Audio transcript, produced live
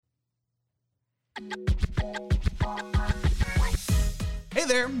Hey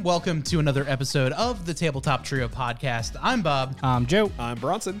there, welcome to another episode of the Tabletop Trio Podcast. I'm Bob. I'm Joe. I'm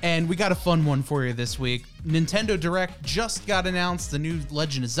Bronson. And we got a fun one for you this week. Nintendo Direct just got announced. The new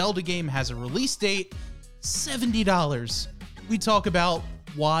Legend of Zelda game has a release date, $70. We talk about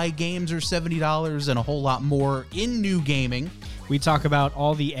why games are $70 and a whole lot more in new gaming. We talk about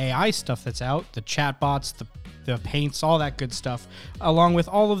all the AI stuff that's out, the chatbots, the paints, all that good stuff, along with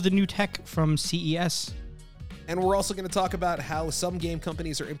all of the new tech from CES. And we're also going to talk about how some game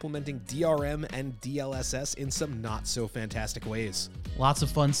companies are implementing DRM and DLSS in some not so fantastic ways. Lots of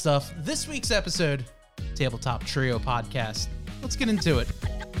fun stuff. This week's episode, Tabletop Trio Podcast. Let's get into it.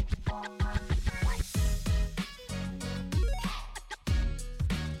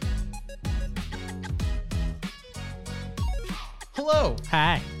 Hello.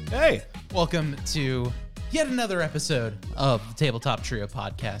 Hi. Hey. Welcome to yet another episode of the Tabletop Trio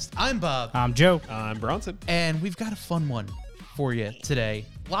Podcast. I'm Bob. I'm Joe. I'm Bronson. And we've got a fun one for you today.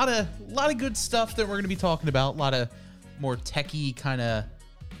 A lot of good stuff that we're going to be talking about. A lot of more techie kind of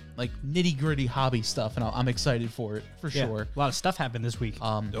like nitty gritty hobby stuff, and I'm excited for it for sure. A lot of stuff happened this week.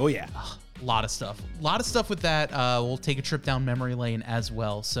 Oh yeah, a lot of stuff. A lot of stuff with that. We'll take a trip down memory lane as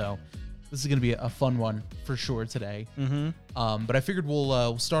well. So this is going to be a fun one for sure today. Mm-hmm. But I figured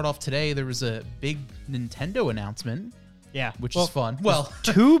we'll start off today. There was a big Nintendo announcement. Yeah, which is fun. Well,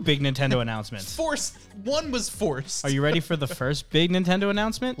 two big Nintendo announcements. One was forced. Are you ready for the first big Nintendo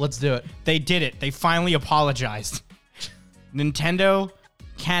announcement? Let's do it. They did it. They finally apologized. Nintendo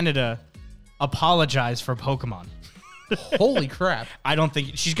Canada apologized for Pokemon. Holy crap. I don't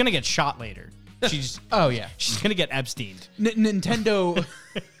think she's going to get shot later. Oh yeah. She's going to get Epsteined. Nintendo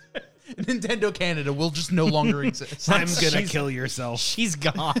Canada will just no longer exist. I'm gonna kill yourself. She's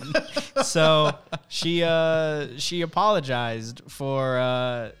gone. So she apologized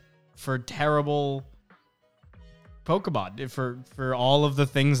for terrible Pokemon, for all of the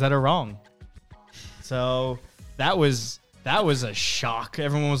things that are wrong. So that was a shock.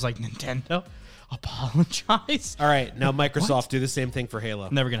 Everyone was like, Nintendo apologize. All right, now Microsoft do the same thing for Halo.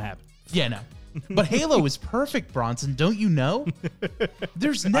 Never gonna happen. Yeah, no. But Halo is perfect, Bronson. Don't you know?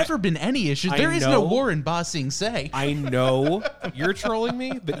 There's never been any issues. There is no war in Ba Sing Se. I know you're trolling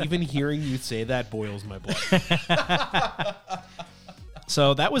me, but even hearing you say that boils my blood.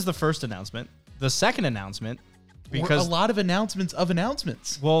 So that was the first announcement. The second announcement, because a lot of announcements.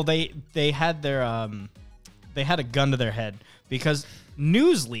 Well, they had their they had a gun to their head because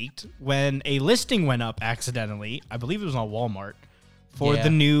news leaked when a listing went up accidentally. I believe it was on Walmart for the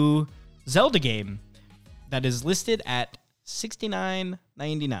new Zelda game that is listed at $69.99.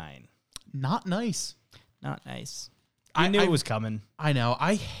 Not nice. Not nice. I knew it was coming. I know.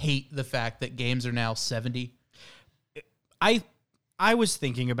 I hate the fact that games are now $70. I was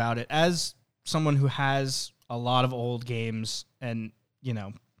thinking about it as someone who has a lot of old games, and you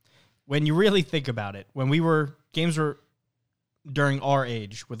know, when you really think about it, when games were during our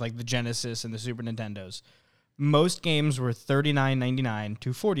age with like the Genesis and the Super Nintendos, most games were $39.99 to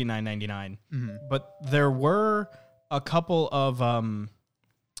 $49.99, mm-hmm. but there were a couple of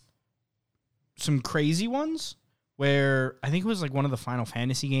some crazy ones where I think it was like one of the Final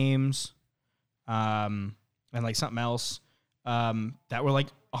Fantasy games, and like something else that were like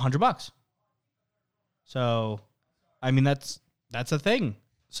 $100. So, I mean that's a thing.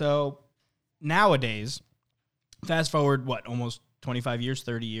 So nowadays, fast forward almost 25 years,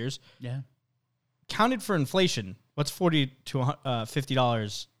 30 years, yeah. Counted for inflation, what's $40 to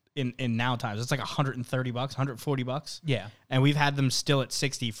 $50 in now times? It's like $130, $140. Yeah, and we've had them still at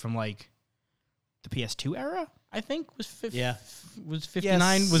 60 from like the PS2 era. I think was 59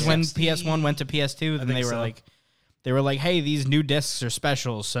 was when PS1 went to PS2. Then they were like, hey, these new discs are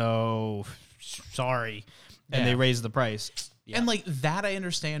special, so sorry, and they raised the price. Yeah. And like that I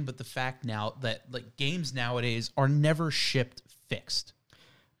understand, but the fact now that like games nowadays are never shipped fixed.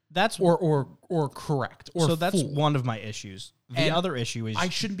 That's or correct. Or so that's full. one of my issues. The other issue is I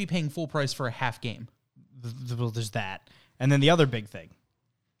shouldn't be paying full price for a half game. Well, there's that. And then the other big thing.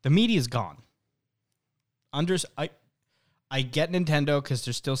 The media is gone. I get Nintendo because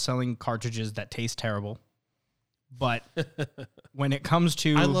they're still selling cartridges that taste terrible. But when it comes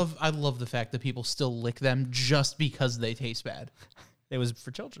to I love the fact that people still lick them just because they taste bad. It was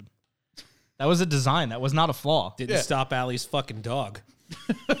for children. That was a design. That was not a flaw. Didn't stop Allie's fucking dog.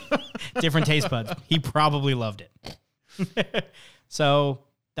 Different taste buds. He probably loved it. So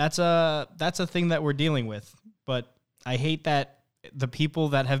that's a thing that we're dealing with. But I hate that the people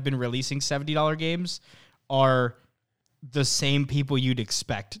that have been releasing $70 games are the same people you'd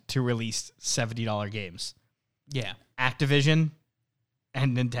expect to release $70 games. Yeah. Activision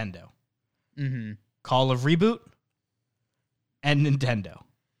and Nintendo. Call of Reboot, and Nintendo.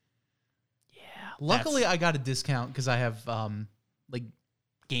 Luckily, I got a discount because I have like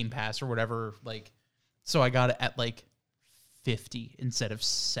Game Pass or whatever. Like, so I got it at like 50 instead of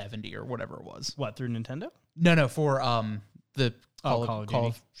 70 or whatever it was. What, through Nintendo? No, for the Call Call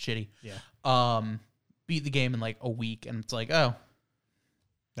of Shitty. Yeah. Beat the game in like a week, and it's like, oh,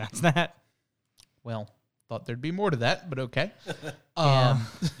 That's that. well, thought there'd be more to that, but okay.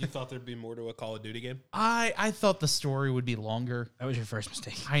 You thought there'd be more to a Call of Duty game? I thought the story would be longer. That was your first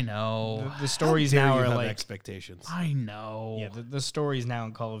mistake. I know. The stories Dare now you are have like... expectations. I know. Yeah, the stories now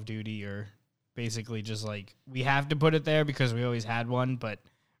in Call of Duty are basically just like, we have to put it there because we always had one, but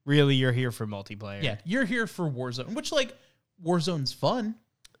really you're here for multiplayer. Yeah, you're here for Warzone, which, like, Warzone's fun.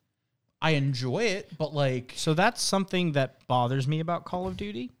 I enjoy it, but, like... So that's something that bothers me about Call of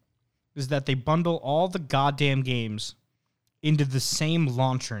Duty, is that they bundle all the goddamn games into the same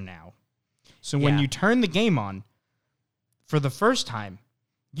launcher now. So when you turn the game on, for the first time,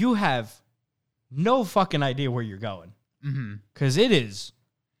 you have no fucking idea where you're going. Because it is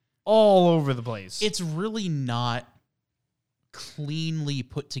all over the place. It's really not cleanly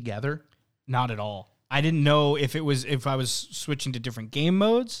put together. Not at all. I didn't know if I was switching to different game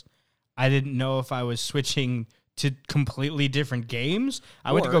modes. I didn't know if I was switching to completely different games.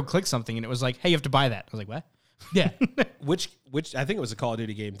 I went to go click something and it was like, hey, you have to buy that. I was like, what? Yeah. Which I think it was a Call of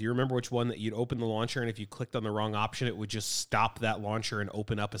Duty game. Do you remember which one that you'd open the launcher and if you clicked on the wrong option, it would just stop that launcher and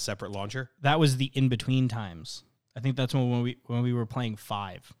open up a separate launcher? That was the in-between times. I think that's when we were playing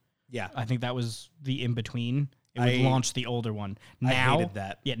 5. Yeah. I think that was the in-between. It would launch the older one. Now, I hated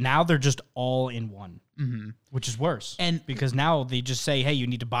that. Yeah, now they're just all in one, which is worse. And because now they just say, hey, you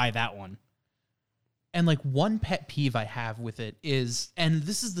need to buy that one. And, like, one pet peeve I have with it is, and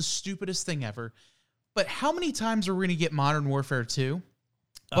this is the stupidest thing ever, but how many times are we going to get Modern Warfare 2,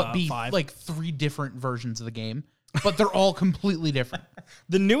 but be 5. like 3 different versions of the game, but they're all completely different?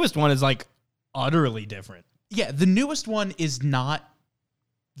 The newest one is, like, utterly different. Yeah, the newest one is not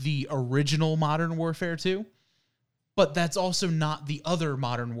the original Modern Warfare 2, but that's also not the other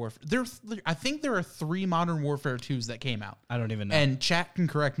Modern Warfare. I think there are 3 Modern Warfare 2s that came out. I don't even know. And chat can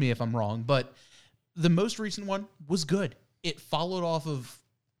correct me if I'm wrong, but the most recent one was good. It followed off of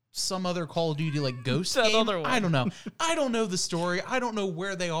some other Call of Duty, like, Ghost game. Other one. I don't know. I don't know the story. I don't know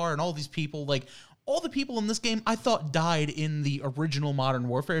where they are and all these people. Like, all the people in this game I thought died in the original Modern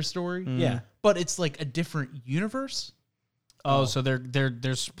Warfare story. Yeah. But it's like a different universe. Oh, so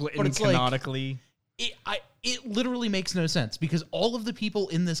they're splitting it's canonically. It literally makes no sense because all of the people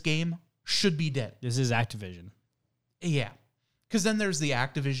in this game should be dead. This is Activision. Yeah. Because then there's the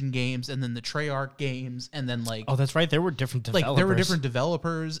Activision games and then the Treyarch games and then, like... Oh, that's right. There were different developers. Like, there were different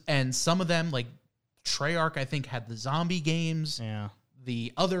developers and some of them, like, Treyarch, I think, had the zombie games. Yeah.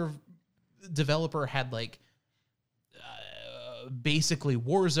 The other developer had, like, basically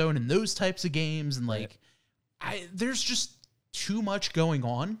Warzone and those types of games. And, like, there's just too much going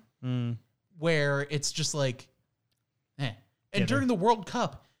on where it's just like, eh. And during the World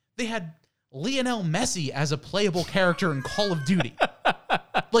Cup, they had Lionel Messi as a playable character in Call of Duty.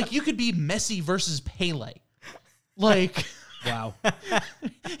 Like, you could be Messi versus Pele. Like, Wow.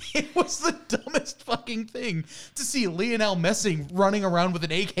 it was the dumbest fucking thing to see Lionel Messi running around with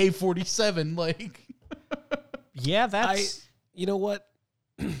an AK-47. Like, yeah, that's... You know what?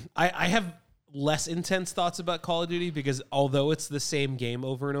 I have less intense thoughts about Call of Duty because although it's the same game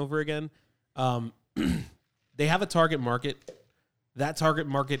over and over again, they have a target market. That target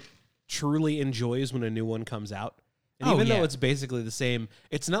market truly enjoys when a new one comes out. And even though it's basically the same,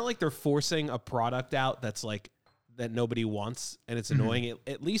 it's not like they're forcing a product out that's like that nobody wants and it's annoying.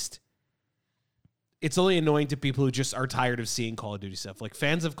 At least it's only annoying to people who just are tired of seeing Call of Duty stuff. Like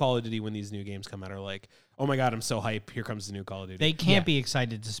fans of Call of Duty when these new games come out are like, oh my God, I'm so hyped. Here comes the new Call of Duty. They can't be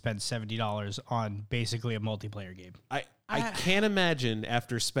excited to spend $70 on basically a multiplayer game. I can't imagine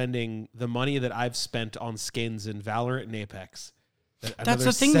after spending the money that I've spent on skins in Valorant and Apex that That's another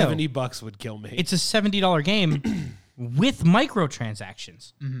the thing, $70 would kill me. It's a $70 game with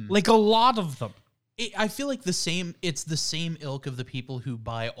microtransactions. Like a lot of them. I feel like it's the same ilk of the people who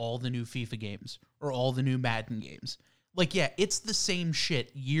buy all the new FIFA games or all the new Madden games. Like, yeah, it's the same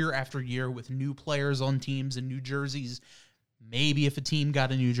shit year after year with new players on teams and new jerseys. Maybe if a team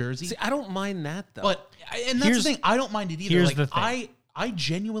got a new jersey. See, I don't mind that, though. But, and that's the thing, I don't mind it either. Here's Like, the thing. I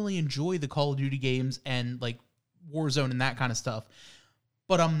genuinely enjoy the Call of Duty games and, like, Warzone and that kind of stuff.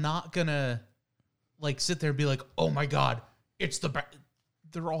 But I'm not gonna, like, sit there and be like, oh my God, it's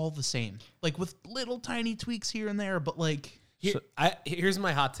they're all the same. Like, with little tiny tweaks here and there, but, like... Here's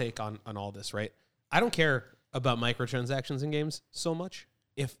my hot take on all this, right? I don't care about microtransactions in games so much.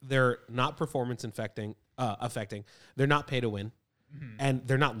 if they're not performance affecting, they're not pay to win, and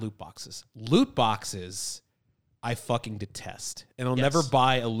they're not loot boxes. Loot boxes, I fucking detest, and I'll never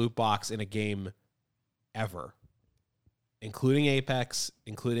buy a loot box in a game ever, including Apex,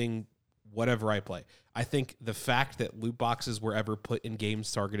 including whatever I play. I think the fact that loot boxes were ever put in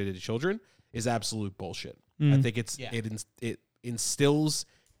games targeted at children is absolute bullshit. I think it instills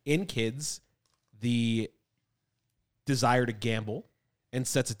in kids the desire to gamble and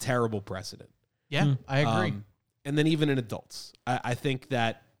sets a terrible precedent. Yeah, I agree. And then even in adults, I think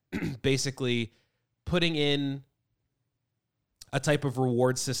that basically putting in a type of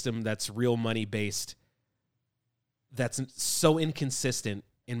reward system that's real money based, that's so inconsistent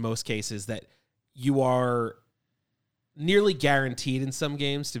in most cases that you are nearly guaranteed in some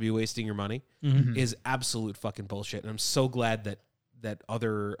games to be wasting your money is absolute fucking bullshit. And I'm so glad that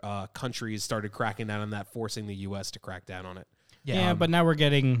other countries started cracking down on that, forcing the U.S. to crack down on it. Yeah, but now we're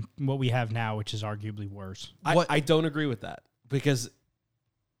getting what we have now, which is arguably worse. I don't agree with that, because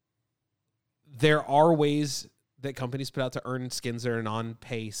there are ways that companies put out to earn skins that are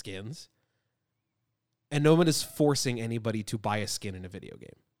non-pay skins, and no one is forcing anybody to buy a skin in a video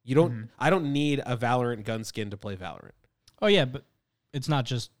game. You don't. I don't need a Valorant gun skin to play Valorant. Oh yeah, but it's not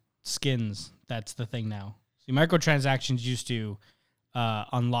just skins. That's the thing now. See, microtransactions used to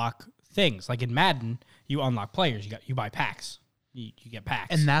unlock things. Like in Madden, you unlock players. You buy packs. You get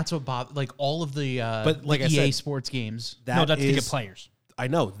packs, and that's what like all of the but like EA I said, sports games. That's to get players. I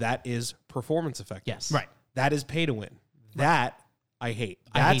know that is performance effective. Yes, right. That is pay to win. That I hate.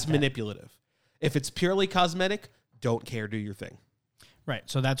 That's manipulative. If it's purely cosmetic, don't care. Do your thing. Right.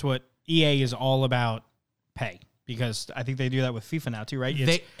 So that's what EA is all about. Pay. Because I think they do that with FIFA now too, right?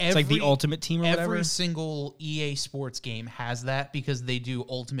 It's like the Ultimate Team or whatever. Every single EA sports game has that because they do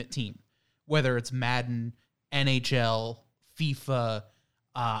Ultimate Team. Whether it's Madden, NHL, FIFA,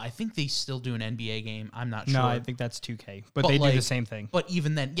 I think they still do an NBA game. I'm not sure. No, I think that's 2K. But they do the same thing. But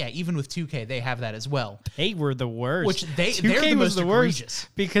even then, even with 2K, they have that as well. They were the worst. Which 2K they're the most egregious. Worst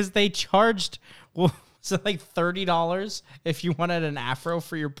because they charged, was it like $30 if you wanted an afro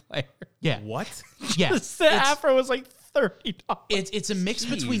for your player? Yeah. What? Yeah. The afro was like $30. It's a mix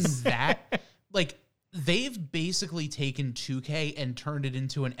between that, like, they've basically taken 2K and turned it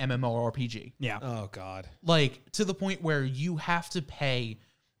into an MMORPG. Yeah. Oh, God. Like, to the point where you have to pay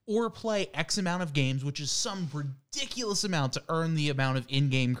or play X amount of games, which is some ridiculous amount to earn the amount of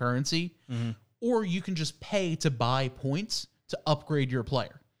in-game currency, or you can just pay to buy points to upgrade your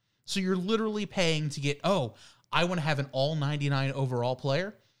player. So you're literally paying to get, I want to have an all 99 overall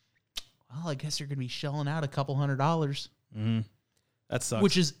player. Well, I guess you're going to be shelling out a couple $100. That sucks.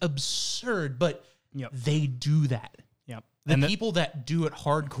 Which is absurd, but they do that. Yep. The people that do it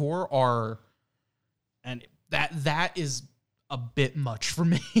hardcore are, and that is a bit much for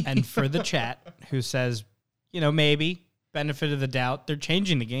me. And for the chat who says, maybe benefit of the doubt, they're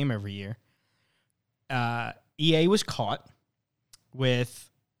changing the game every year. EA was caught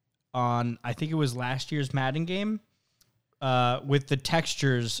I think it was last year's Madden game, with the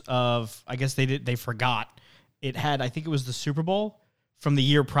textures of, I guess they forgot. It had, I think it was the Super Bowl from the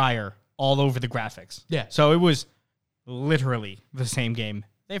year prior all over the graphics. Yeah. So it was literally the same game.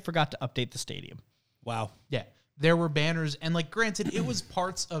 They forgot to update the stadium. Wow. Yeah. There were banners, and like, granted, it was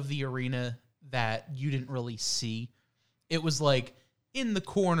parts of the arena that you didn't really see. It was like in the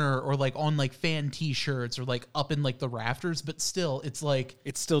corner or like on like fan t-shirts or like up in like the rafters, but still, it's like,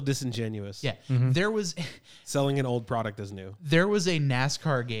 it's still disingenuous. Yeah. There was selling an old product as new. There was a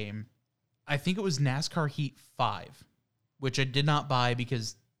NASCAR game. I think it was NASCAR Heat 5, which I did not buy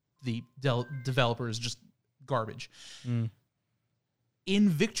because the developer is just garbage. In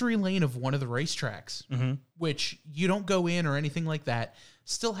Victory Lane of one of the racetracks, which you don't go in or anything like that,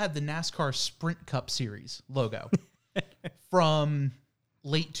 still had the NASCAR Sprint Cup Series logo from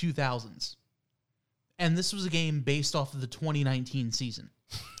late 2000s. And this was a game based off of the 2019 season.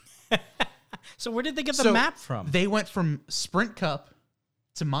 So where did they get the map from? They went from Sprint Cup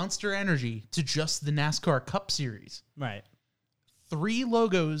to Monster Energy to just the NASCAR Cup Series. Right. 3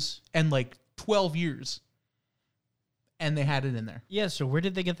 logos and like 12 years. And they had it in there. Yeah, so where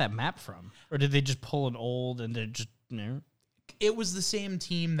did they get that map from? Or did they just pull an old and they just... It was the same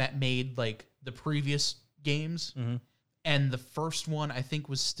team that made like the previous games. And the first one, I think,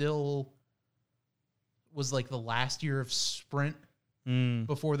 was like the last year of Sprint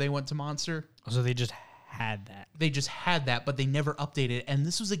before they went to Monster. So they just had that. They just had that, but they never updated it. And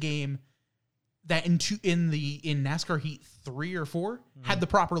this was a game that in NASCAR Heat 3 or 4 had the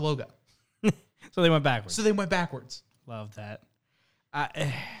proper logo. So they went backwards. Love that.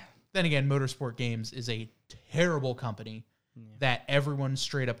 Then again, Motorsport Games is a terrible company that everyone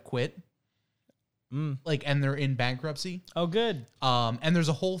straight up quit. Like, and they're in bankruptcy. Oh, good. And there's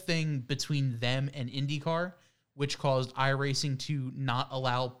a whole thing between them and IndyCar, which caused iRacing to not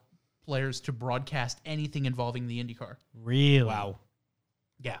allow players to broadcast anything involving the IndyCar. Really? Wow.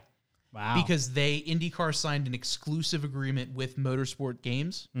 Yeah. Wow. Because IndyCar signed an exclusive agreement with Motorsport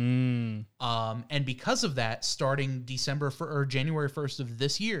Games. And because of that, starting January 1st of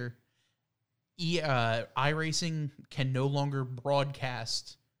this year, iRacing can no longer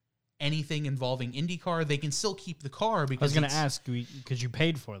broadcast anything involving IndyCar. They can still keep the car because I was going to ask, because you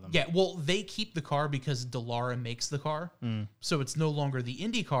paid for them. Yeah, well, they keep the car because Dallara makes the car. So it's no longer the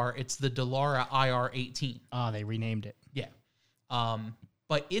IndyCar, it's the Dallara IR18. Oh, they renamed it. Yeah.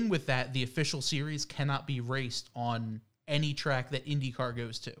 But in with that, the official series cannot be raced on any track that IndyCar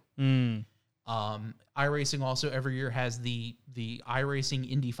goes to. iRacing also every year has the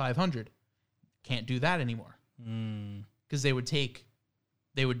iRacing Indy 500. Can't do that anymore. Because they would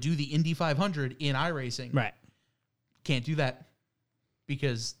do the Indy 500 in iRacing. Right. Can't do that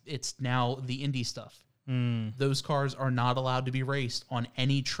because it's now the Indy stuff. Those cars are not allowed to be raced on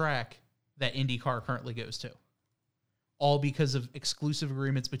any track that IndyCar currently goes to. All because of exclusive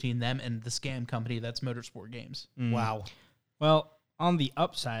agreements between them and the scam company that's Motorsport Games. Wow. Well, on the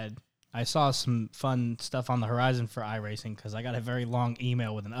upside, I saw some fun stuff on the horizon for iRacing because I got a very long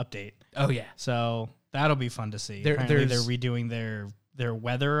email with an update. Oh, yeah. So that'll be fun to see. They're redoing their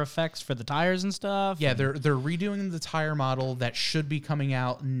weather effects for the tires and stuff. Yeah, they're redoing the tire model that should be coming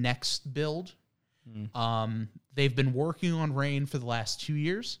out next build. They've been working on rain for the last 2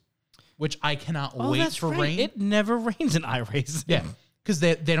 years, which I cannot wait for rain. It never rains in iRacing. Yeah, because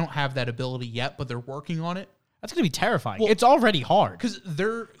they don't have that ability yet, but they're working on it. That's going to be terrifying. Well, it's already hard. Because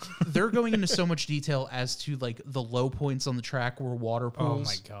they're going into so much detail as to like the low points on the track where water pools.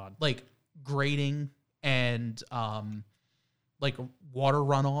 Oh my God. Like grading and like water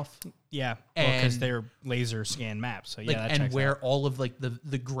runoff. Yeah, because they're laser scan maps. So yeah, like, that and where all of like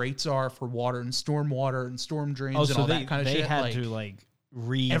the grates are for water and storm drains and all that kind of shit. They had to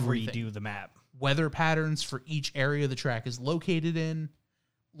redo the map. Weather patterns for each area the track is located in.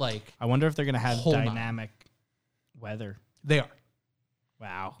 Like, I wonder if they're going to have dynamic weather. They are.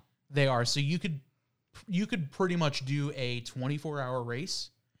 Wow. They are. So you could pretty much do a 24-hour race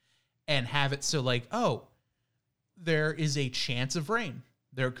and have it so like, oh, there is a chance of rain.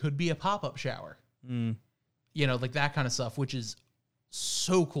 There could be a pop-up shower. You know, like that kind of stuff, which is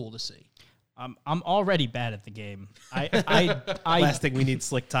so cool to see. I'm already bad at the game. I Last thing we need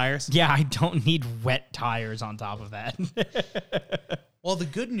slick tires. Yeah, I don't need wet tires on top of that. Well, the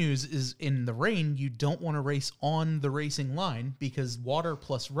good news is in the rain, you don't want to race on the racing line because water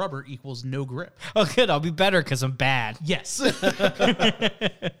plus rubber equals no grip. Oh, good. I'll be better because I'm bad. Yes.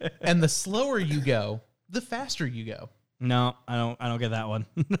 And the slower you go, the faster you go. No, I don't get that one.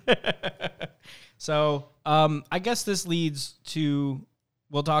 So, I guess this leads to,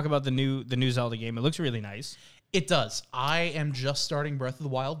 we'll talk about the new Zelda game. It looks really nice. It does. I am just starting Breath of the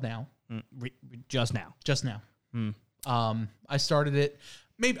Wild now. Just now. I started it.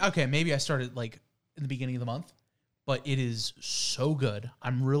 Maybe I started like in the beginning of the month, but it is so good.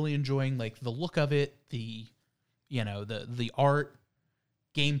 I'm really enjoying like the look of it, the art,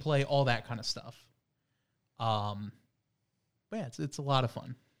 gameplay, all that kind of stuff. But yeah, it's a lot of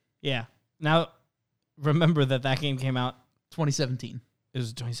fun. Yeah. Now, remember that game came out 2017. It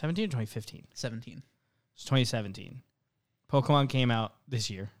was 2017 or 2015? 17. It's 2017. Pokemon came out this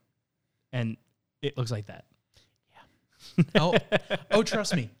year, and it looks like that. Oh,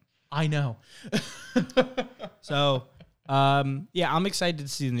 trust me. I know. So, yeah, I'm excited to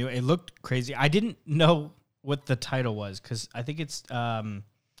see the new. It looked crazy. I didn't know what the title was because I think it's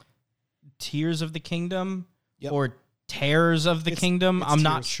Tears of the Kingdom or Tears of the Kingdom. I'm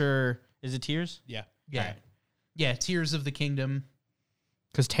not sure. Is it Tears? Yeah. Yeah. Right. Yeah, Tears of the Kingdom.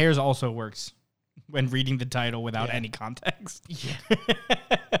 Because Tears also works when reading the title without any context. Yeah.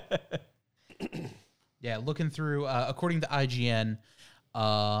 Yeah, looking through, according to IGN,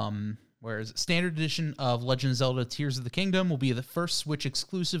 standard edition of Legend of Zelda Tears of the Kingdom will be the first Switch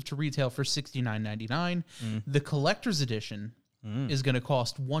exclusive to retail for $69.99. The collector's edition is going to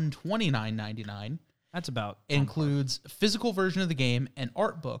cost $129.99. That's about. It includes a physical version of the game, an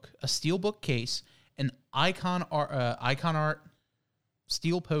art book, a steelbook case, an icon art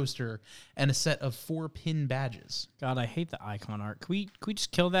steel poster, and a set of 4 pin badges. God, I hate the icon art. Can we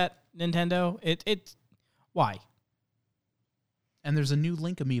just kill that, Nintendo? Why? And there's a new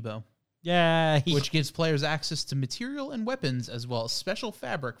Link amiibo. Yeah. Which gives players access to material and weapons, as well as special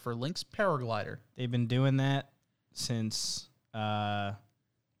fabric for Link's paraglider. They've been doing that since Breath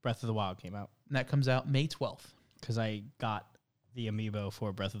of the Wild came out. And that comes out May 12th. because I got the amiibo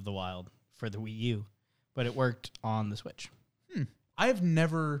for Breath of the Wild for the Wii U, but it worked on the Switch. I have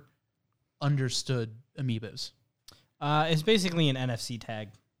never understood amiibos. It's basically an NFC tag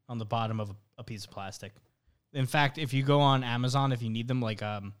on the bottom of a piece of plastic. In fact, if you go on Amazon, if you need them,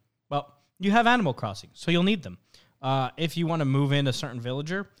 you have Animal Crossing, so you'll need them. If you want to move in a certain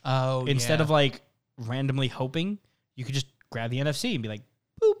villager, instead of like randomly hoping, you could just grab the NFC and be like,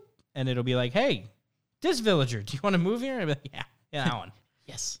 boop, and it'll be like, hey, this villager, do you want to move here? And I'll be like, yeah, that one.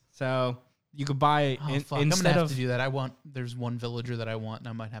 Yes. So you could buy I'm gonna have to do that. There's one villager that I want, and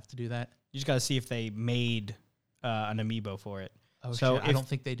I might have to do that. You just got to see if they made an amiibo for it. Oh, so shit, I don't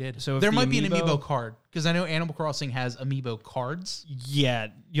think they did. So there might be an amiibo card, because I know Animal Crossing has amiibo cards. Yeah,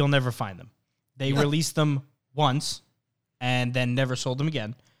 you'll never find them. They released them once and then never sold them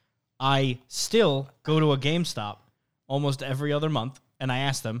again. I still go to a GameStop almost every other month, and I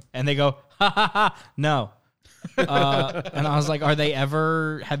ask them, and they go, no. And I was like, have they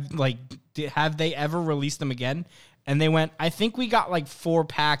ever released them again? And they went, I think we got like 4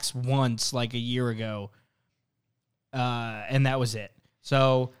 packs once, like a year ago. And that was it.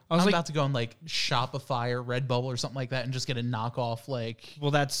 So I was about to go on like Shopify or Redbubble or something like that and just get a knockoff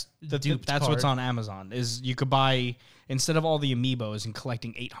that's what's on Amazon is you could buy, instead of all the amiibos and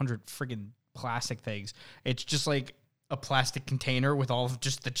collecting 800 friggin' plastic things, it's just like a plastic container with all of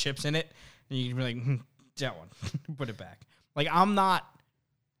just the chips in it, and you can be like, that one, put it back. Like, I'm not,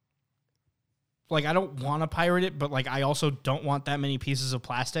 like, I don't want to pirate it, but like I also don't want that many pieces of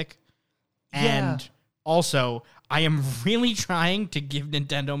plastic. And also, I am really trying to give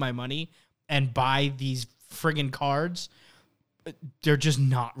Nintendo my money and buy these friggin' cards. They're just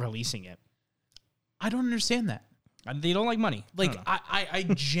not releasing it. I don't understand that. They don't like money. Like, I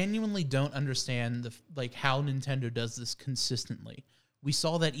genuinely don't understand how Nintendo does this consistently. We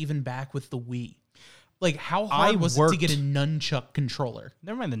saw that even back with the Wii. Like, how hard was it to get a nunchuck controller?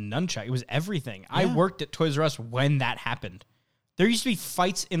 Never mind the nunchuck. It was everything. Yeah. I worked at Toys R Us when that happened. There used to be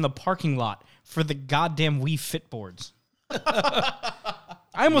fights in the parking lot for the goddamn Wii Fit boards. I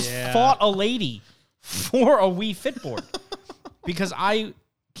almost fought a lady for a Wii Fit board because I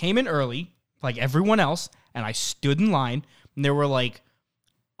came in early, like everyone else, and I stood in line, and there were like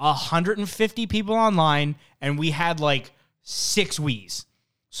 150 people online, and we had like 6 Wiis.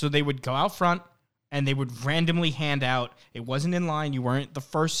 So they would go out front, and they would randomly hand out. It wasn't in line. You weren't the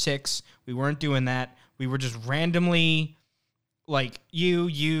first 6. We weren't doing that. We were just randomly like, you,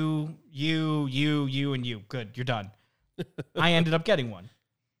 and you. Good, you're done. I ended up getting one.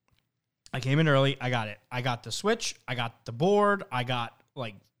 I came in early. I got it. I got the Switch. I got the board. I got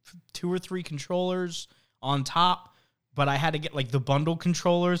like 2 or 3 controllers on top, but I had to get like the bundle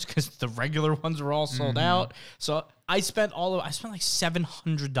controllers because the regular ones were all sold out. So I spent like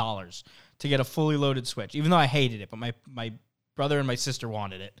 $700 to get a fully loaded Switch, even though I hated it. But my brother and my sister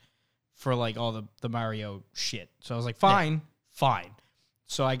wanted it for like all the Mario shit. So I was like, fine.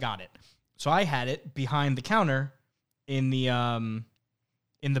 So I got it. So I had it behind the counter in the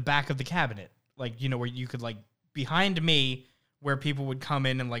back of the cabinet, like, you know, where you could like behind me where people would come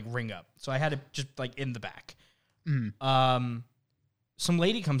in and like ring up. So I had it just like in the back. Some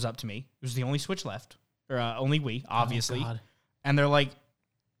lady comes up to me. It was the only Switch left, or only Wii, obviously. Oh, and they're like,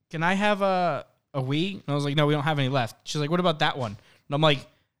 "Can I have a Wii?" And I was like, "No, we don't have any left." She's like, "What about that one?" And I'm like,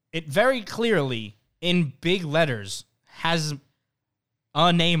 it very clearly in big letters has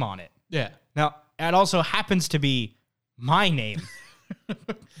a name on it. Yeah. Now, it also happens to be my name.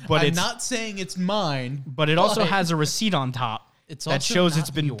 But I'm not saying it's mine. But it also has a receipt on top that shows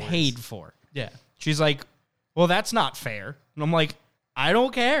it's been yours. paid for. Yeah. She's like, well, that's not fair. And I'm like, I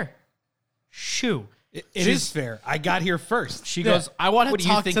don't care. Shoo. It is fair. I got here first. She goes, I want to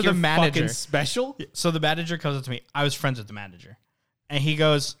talk to the manager. Special? So the manager comes up to me. I was friends with the manager. And he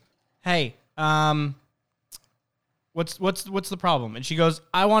goes, hey, what's the problem? And she goes,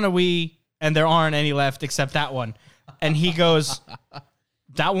 I want a Wii, and there aren't any left except that one. And he goes,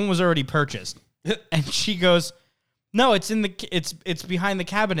 that one was already purchased. And she goes, no, it's it's behind the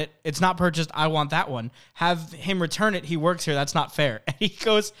cabinet. It's not purchased. I want that one. Have him return it. He works here. That's not fair. And he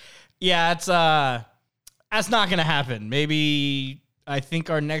goes, yeah, that's not gonna happen. Maybe I think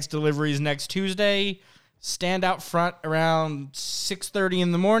our next delivery is next Tuesday. Stand out front around 6:30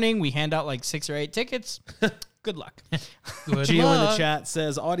 in the morning. We hand out like 6 or 8 tickets. Good luck. Gio in the chat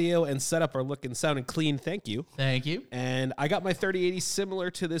says audio and setup are sounding clean. Thank you. Thank you. And I got my 3080 similar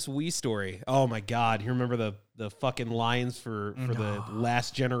to this Wii story. Oh my God. You remember the fucking lines for the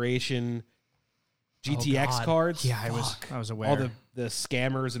last generation GTX God. cards. Yeah, I was aware. All the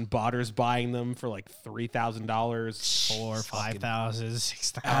scammers and botters buying them for like $3,000. $4,000, $5,000,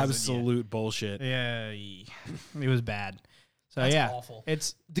 $6,000. Absolute bullshit. Yeah, it was bad. So That's yeah, awful.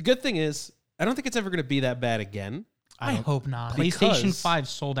 it's The good thing is, I don't think it's ever going to be that bad again. I hope not. PlayStation Because- 5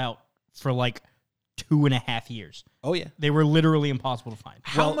 sold out for like 2.5 years. Oh yeah. They were literally impossible to find.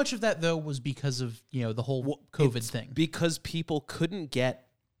 How Well- much of that though was because of the whole COVID It's thing? because people couldn't get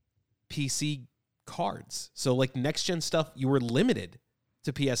PC cards. So like next gen stuff, you were limited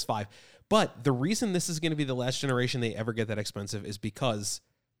to PS5. But the reason this is going to be the last generation they ever get that expensive is because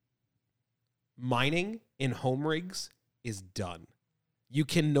mining in home rigs is done. You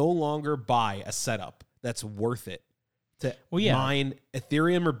can no longer buy a setup that's worth it to mine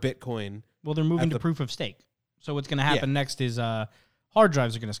Ethereum or Bitcoin. Well, they're moving to proof of stake. So what's going to happen next is hard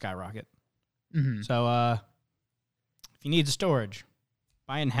drives are going to skyrocket. Mm-hmm. So if you need the storage,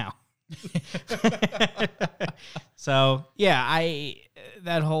 buy it now. So yeah,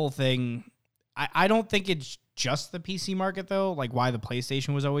 that whole thing, I don't think it's just the PC market though, like why the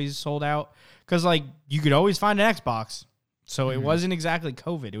PlayStation was always sold out, because like you could always find an Xbox, so it wasn't exactly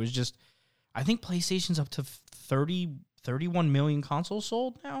COVID. It was just, I think PlayStation's up to 31 million consoles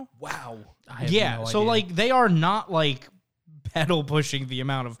sold now. Wow. No So idea. like they are not like pedal pushing the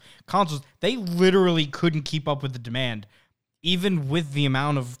amount of consoles. They literally couldn't keep up with the demand, even with the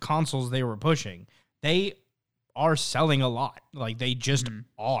amount of consoles they were pushing. They are selling a lot. Like they just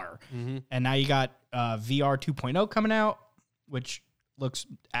are. Mm-hmm. And now you got VR 2.0 coming out, which looks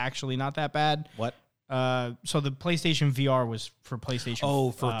actually not that bad. What? So the PlayStation VR was for PlayStation.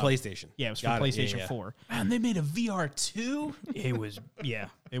 Oh, for PlayStation. Yeah, it was for Got it. PlayStation Yeah. 4. Man, they made a VR 2? It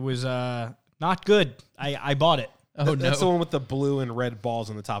was not good. I bought it. Oh, That's the no. one with the blue and red balls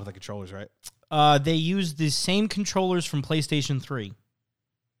on the top of the controllers, right? They used the same controllers from PlayStation 3.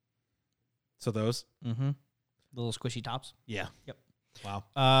 So those? Mm-hmm. Little squishy tops. Yeah. Yep. Wow.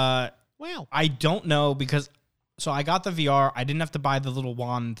 Wow. I don't know because, so I got the VR. I didn't have to buy the little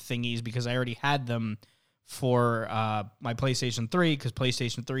wand thingies because I already had them for my PlayStation 3 because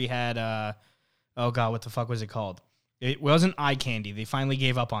PlayStation 3 had, oh God, what the fuck was it called? It wasn't eye candy. They finally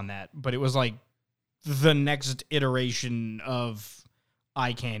gave up on that, but it was like the next iteration of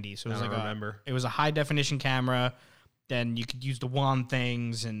eye candy. So it was I like remember. it was a high definition camera. Then you could use the wand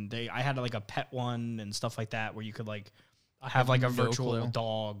things, and I had like a pet one and stuff like that where you could like have like a no virtual clue.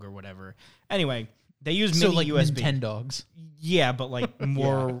 dog or whatever. Anyway, they use So mini like USB. Nintendogs. Yeah, but like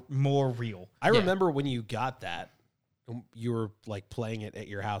more real. I remember when you got that, you were like playing it at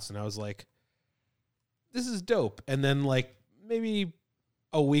your house, and I was like, this is dope. And then like maybe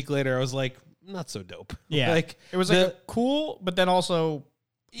a week later, I was like, not so dope. Yeah, like it was like cool, but then also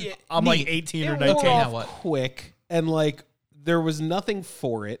I'm like neat. 18 or it 19. wore now off what? quick, and like there was nothing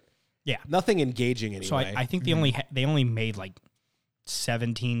for it. Yeah. Nothing engaging anyway. So I think they only made like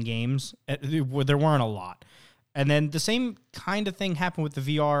 17 games. There weren't a lot. And then the same kind of thing happened with the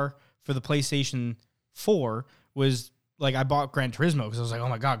VR for the PlayStation 4 was like I bought Gran Turismo because I was like, oh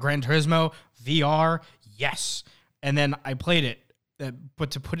my God, Gran Turismo, VR, yes. And then I played it,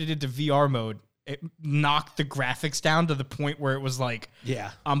 but to put it into VR mode, it knocked the graphics down to the point where it was like,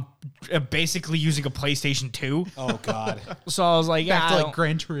 yeah. I'm basically using a PlayStation 2. Oh God. So I was like, Back to I like don't-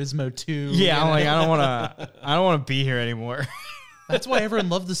 Gran Turismo 2. yeah, I'm you like, know? I don't want to be here anymore. That's why everyone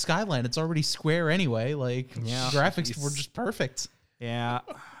loved the Skyline. It's already square anyway. Like, Yeah. graphics Jeez. were just perfect. Yeah.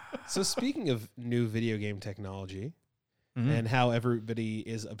 So speaking of new video game technology Mhm. and how everybody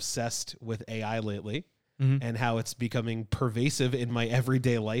is obsessed with AI lately Mhm. and how it's becoming pervasive in my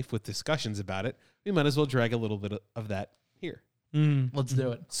everyday life with discussions about it, we might as well drag a little bit of that here. Let's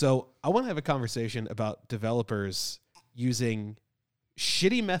do it. So I want to have a conversation about developers using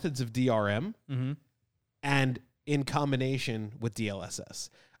shitty methods of DRM Mm-hmm. and in combination with DLSS.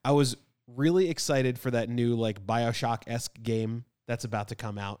 I was really excited for that new like BioShock-esque game that's about to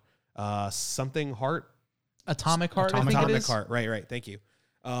come out. Something Heart? Atomic Heart, I think Atomic it is. Heart. Right. Thank you.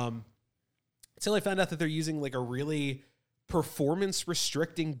 Until I found out that they're using like a really performance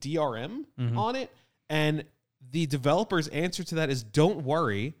restricting DRM on it. And the developer's answer to that is don't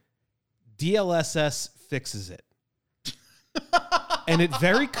worry, DLSS fixes it. And it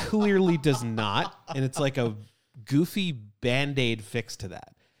very clearly does not. And it's like a goofy Band-Aid fix to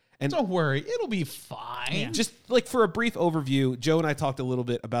that. And Don't worry, it'll be fine. just like for a brief overview, Joe and I talked a little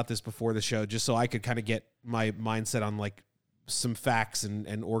bit about this before the show, just so I could kind of get my mindset on like some facts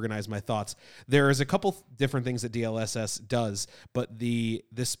and organize my thoughts. There is a couple different things that DLSS does, but the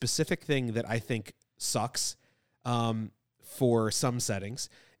specific thing that I think sucks for some settings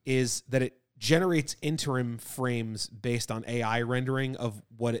is that it generates interim frames based on AI rendering of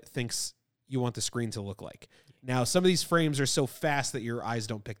what it thinks you want the screen to look like. Now, some of these frames are so fast that your eyes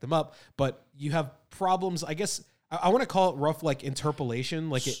don't pick them up, but you have problems. I guess I want to call it rough, like interpolation,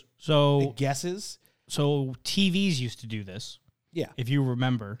 like it guesses. So TVs used to do this. Yeah. If you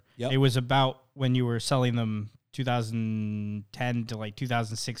remember, It was about when you were selling them 2010 to like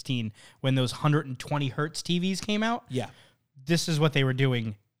 2016 when those 120 hertz TVs came out. Yeah. This is what they were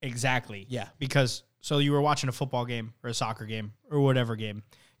doing exactly. Yeah. Because so you were watching a football game or a soccer game or whatever game.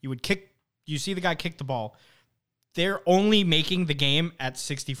 You see the guy kick the ball. They're only making the game at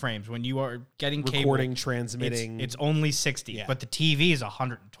 60 frames. When you are getting recording, cable, transmitting, it's only 60. But the TV is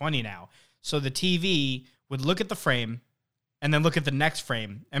 120 now. So the TV would look at the frame and then look at the next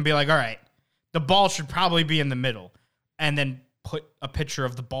frame and be like, all right, the ball should probably be in the middle, and then put a picture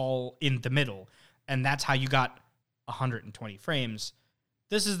of the ball in the middle. And that's how you got 120 frames.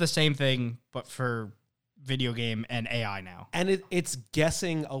 This is the same thing, but for video game and AI now. And it's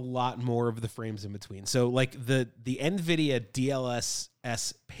guessing a lot more of the frames in between. So like the NVIDIA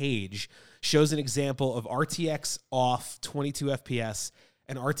DLSS page shows an example of RTX off 22 FPS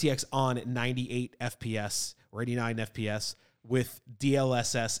and RTX on at 98 FPS or 89 FPS with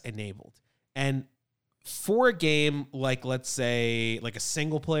DLSS enabled. And for a game like, let's say, like a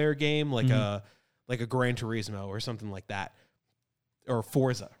single player game, like a Gran Turismo or something like that, or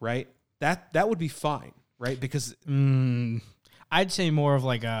Forza, right? That would be fine, right? Because I'd say more of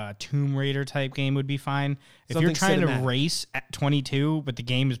like a Tomb Raider type game would be fine. If you're Something trying to cinematic. race at 22, but the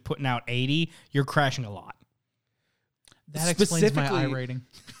game is putting out 80, you're crashing a lot. That explains my Specifically- I rating.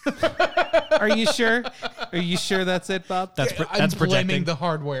 Are you sure? Are you sure that's it, Bob? That's I'm projecting. blaming the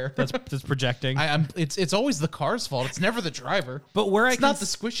hardware. That's projecting. It's always the car's fault. It's never the driver. But where It's not the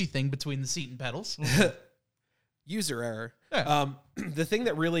squishy thing between the seat and pedals. user error. Yeah. The thing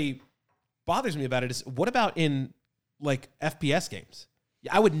that really bothers me about it is, what about in like FPS games?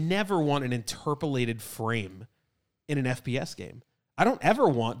 I would never want an interpolated frame in an FPS game. I don't ever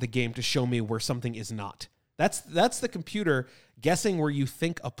want the game to show me where something is not. That's the computer guessing where you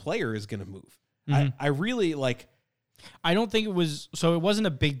think a player is going to move. I really like. I don't think it was, so it wasn't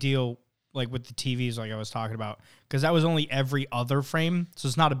a big deal like with the TVs like I was talking about, because that was only every other frame, so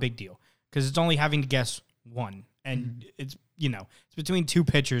it's not a big deal because it's only having to guess one, and it's it's between two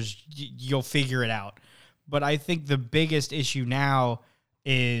pictures, you'll figure it out. But I think the biggest issue now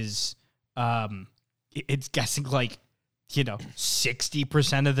is it's guessing like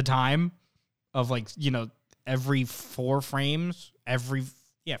 60% of the time of like every 4 frames,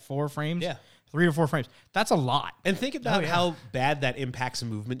 4 frames. Yeah. 3 to 4 frames. That's a lot. And think about how bad that impacts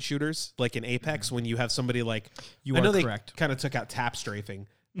movement shooters, like in Apex, when you have somebody like You I know are correct. They kind of took out tap strafing,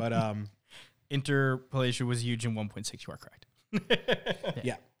 but Interpolation was huge in 1.6. You are correct.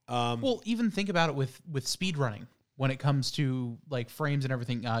 yeah. Well, even think about it with speed running when it comes to like frames and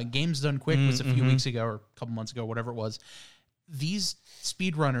everything. Games Done Quick was a few weeks ago or a couple months ago, whatever it was. These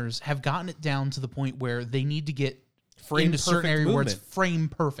speedrunners have gotten it down to the point where they need to get into certain area where it's frame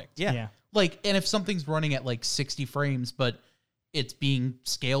perfect. Yeah. Like, and if something's running at like 60 frames, but it's being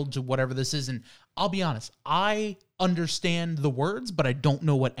scaled to whatever this is, and I'll be honest, I understand the words, but I don't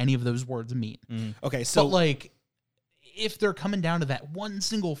know what any of those words mean. Okay, so But like, if they're coming down to that one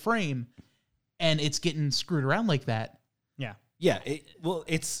single frame and it's getting screwed around like that, yeah,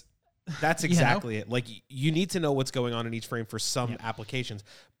 that's exactly it. Like, you need to know what's going on in each frame for some applications,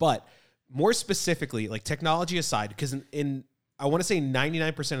 but more specifically, like technology aside, because in I want to say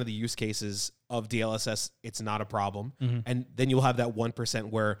 99% of the use cases of DLSS, it's not a problem. And then you'll have that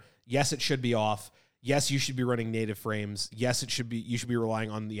 1% where, yes, it should be off. Yes, you should be running native frames. Yes, you should be relying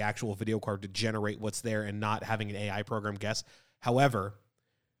on the actual video card to generate what's there and not having an AI program guess. However,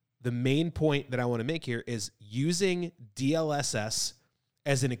 the main point that I want to make here is using DLSS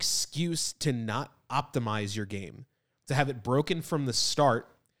as an excuse to not optimize your game, to have it broken from the start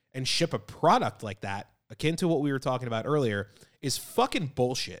and ship a product like that, akin to what we were talking about earlier, is fucking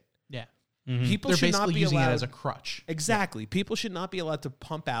bullshit. yeah, People they're should not basically be using allowed it as a crutch. Exactly. People should not be allowed to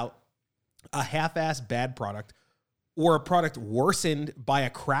pump out a half-ass bad product or a product worsened by a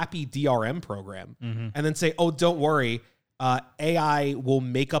crappy DRM program and then say, oh, don't worry, AI will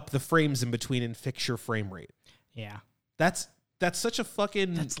make up the frames in between and fix your frame rate. Yeah. That's such a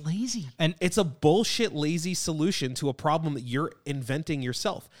fucking... That's lazy. And it's a bullshit, lazy solution to a problem that you're inventing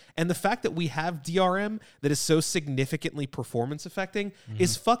yourself. And the fact that we have DRM that is so significantly performance affecting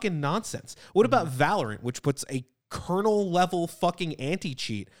is fucking nonsense. What about Valorant, which puts a kernel-level fucking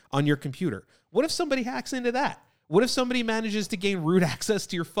anti-cheat on your computer? What if somebody hacks into that? What if somebody manages to gain root access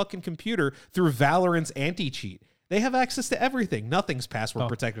to your fucking computer through Valorant's anti-cheat? They have access to everything. Nothing's password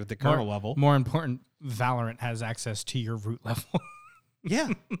protected at the kernel level. More important, Valorant has access to your root level. Yeah.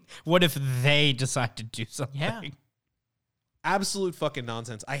 What if they decide to do something? Yeah. Absolute fucking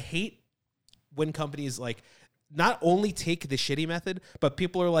nonsense. I hate when companies like not only take the shitty method, but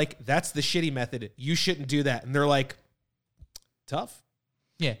people are like, that's the shitty method. You shouldn't do that. And they're like, tough.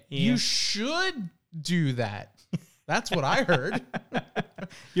 Yeah. You should do that. That's what I heard.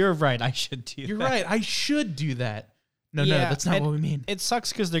 You're right. I should do You're that. right. I should do that. No, Yeah, that's not what we mean. It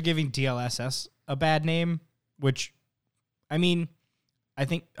sucks because they're giving DLSS a bad name, which, I mean, I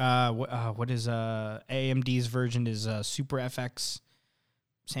think what is AMD's version is Super FX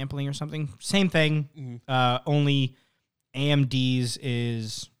sampling or something. Same thing. Only AMD's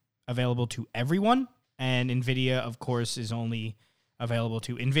is available to everyone, and NVIDIA, of course, is only available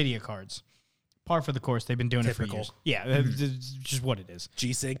to NVIDIA cards. Par for the course. They've been doing it for years. Yeah, that's just what it is.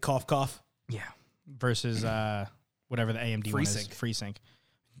 G-Sync, cough, cough. Yeah. Versus whatever the AMD one is. FreeSync.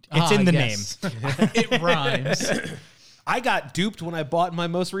 It's in the name. It rhymes. I got duped when I bought my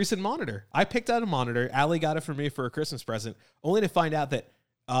most recent monitor. I picked out a monitor. Allie got it for me for a Christmas present, only to find out that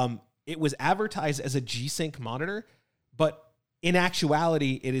it was advertised as a G-Sync monitor, but in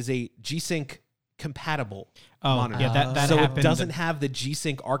actuality, it is a G-Sync compatible monitor. Yeah, that so happened. it doesn't have the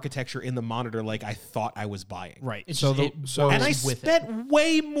G-Sync architecture in the monitor like I thought I was buying. Right. It's So, just- And I with spent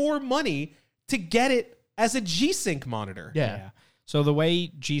way more money to get it as a G-Sync monitor. Yeah. So the way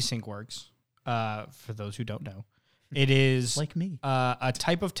G-Sync works, for those who don't know, it is Like me. a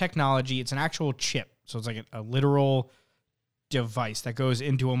type of technology. It's an actual chip. So it's like a literal device that goes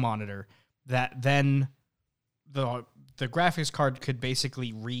into a monitor that then the graphics card could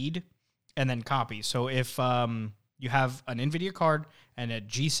basically read and then copy. So if you have an NVIDIA card and a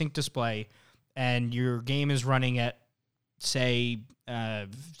G-Sync display and your game is running at, say,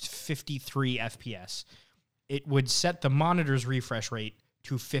 53 FPS, it would set the monitor's refresh rate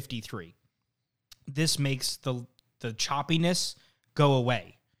to 53. This makes the choppiness go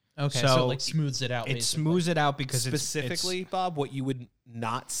away. Okay, so it like smooths it out. It smooths it out because Specifically, Bob, what you would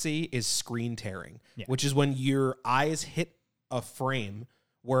not see is screen tearing, Yeah. which is when your eyes hit a frame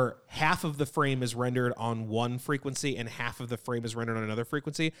where half of the frame is rendered on one frequency and half of the frame is rendered on another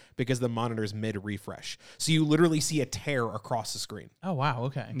frequency because the monitor is mid-refresh. So you literally see a tear across the screen. Oh, wow.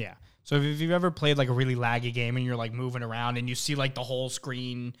 Okay. Yeah. So if you've ever played like a really laggy game and you're like moving around and you see like the whole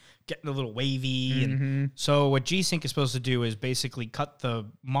screen getting a little wavy. And so what G-Sync is supposed to do is basically cut the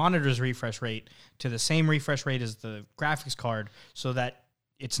monitor's refresh rate to the same refresh rate as the graphics card so that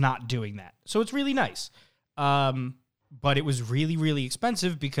it's not doing that. So it's really nice. But it was really, really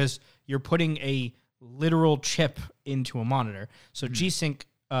expensive because you're putting a literal chip into a monitor. So G-Sync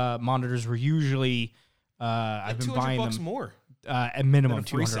monitors were usually, I've been buying them more. At minimum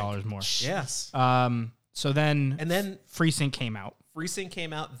Than a FreeSync. $200 more. Yes. So then, And then FreeSync came out. FreeSync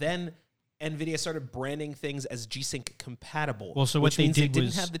came out. Then NVIDIA started branding things as G-Sync compatible. Well, so what which they means did didn't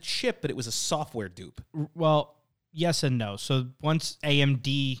was- have the chip, but it was a software dupe. Well, yes and no. So once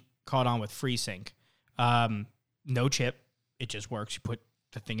AMD caught on with FreeSync, no chip, it just works. You put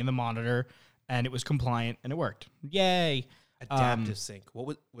the thing in the monitor, and it was compliant, and it worked. Yay! Adaptive sync.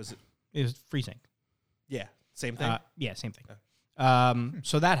 What was it? It was FreeSync. Yeah, same thing. Yeah, same thing.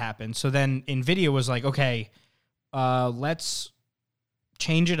 So that happened. So then NVIDIA was like, okay, let's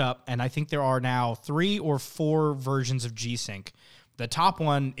change it up. And I think there are now 3 or 4 versions of G-Sync. The top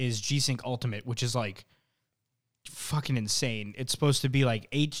one is G-Sync Ultimate, which is like fucking insane. It's supposed to be like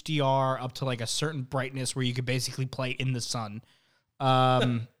HDR up to like a certain brightness where you could basically play in the sun.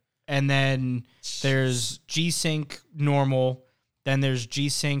 And then there's G-Sync normal. Then there's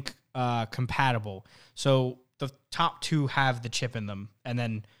G-Sync compatible. So the top 2 have the chip in them and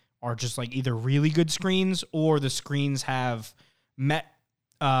then are just like either really good screens or the screens have met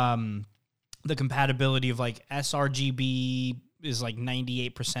the compatibility of like sRGB is like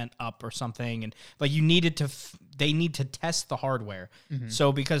 98% up or something. And like you needed to, they need to test the hardware.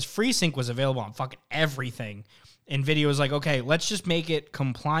 So because FreeSync was available on fucking everything, NVIDIA was like, okay, let's just make it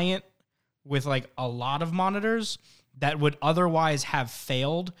compliant with like a lot of monitors that would otherwise have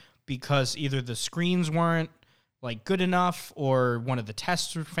failed because either the screens weren't like good enough or one of the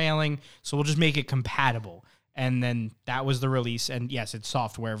tests were failing. So we'll just make it compatible. And then that was the release. And yes, it's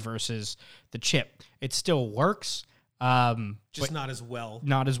software versus the chip. It still works. Just not as well.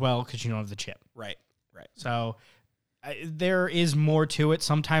 Not as well because you don't have the chip. Right. So there is more to it.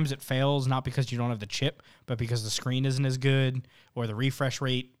 Sometimes it fails, not because you don't have the chip, but because the screen isn't as good or the refresh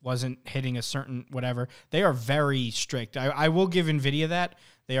rate wasn't hitting a certain whatever. They are very strict. I will give NVIDIA that.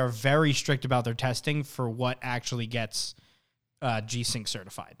 They are very strict about their testing for what actually gets G-Sync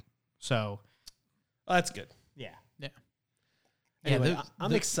certified. So Oh, that's good. yeah. Anyway,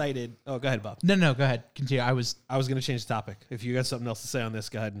 I'm excited. Oh, go ahead, Bob. No, go ahead. Continue. I was going to change the topic. If you got something else to say on this,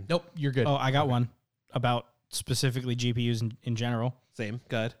 go ahead. Nope, you're good. Oh, I got one about specifically GPUs in general. Same.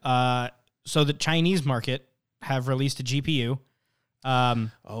 Go ahead. So the Chinese market have released a GPU.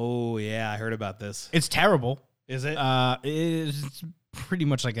 Oh, yeah. I heard about this. It's terrible. Is it? It's pretty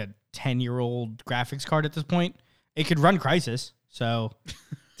much like a 10-year-old graphics card at this point. It could run Crysis, so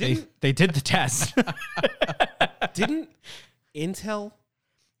they did the test. Didn't Intel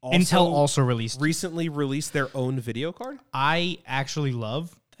also recently released their own video card? I actually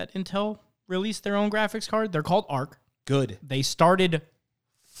love that Intel released their own graphics card. They're called Arc. Good. They started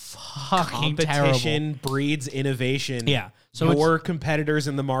fucking Competition terrible. breeds innovation. Yeah. So more competitors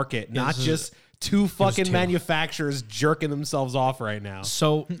in the market, not just two fucking manufacturers jerking themselves off right now.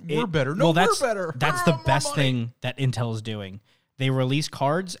 So we're better. No, we're better. That's the best thing that Intel is doing. They release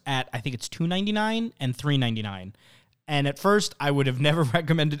cards at, I think it's $299 and $399. And at first, I would have never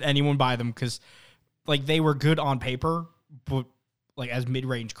recommended anyone buy them because, like, they were good on paper, but like as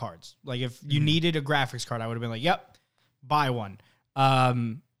mid-range cards. Like, if you needed a graphics card, I would have been like, "Yep, buy one."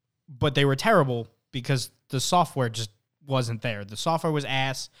 But they were terrible because the software just wasn't there. The software was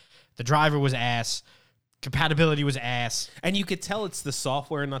ass. The driver was ass. Compatibility was ass. And you could tell it's the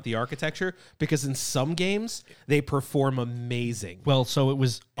software, not the architecture, because in some games they perform amazing. Well, so it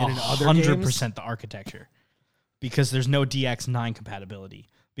was And in other 100% the architecture. Because there's no DX9 compatibility.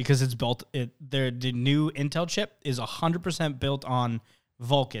 Because it's built, the new Intel chip is 100% built on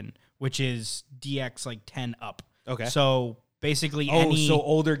Vulkan, which is DX like 10 up. Okay. So basically, so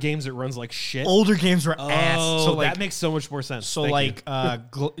older games it runs like shit. Older games were ass. So that makes so much more sense. So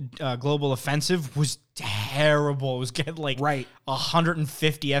Global Offensive was terrible. It was getting like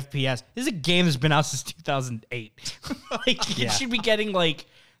 150 FPS. This is a game that's been out since 2008. It should be getting like.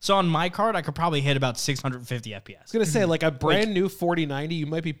 So on my card, I could probably hit about 650 FPS. I was going to say, like a brand new 4090, you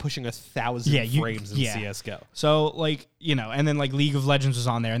might be pushing 1,000 frames in CSGO. So, and then like League of Legends was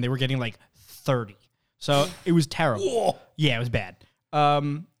on there, and they were getting like 30. So it was terrible. Whoa. Yeah, it was bad.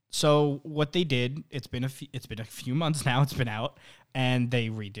 So what they did, it's been a few months now. It's been out, and they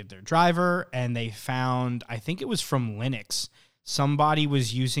redid their driver, and they found, I think it was from Linux, somebody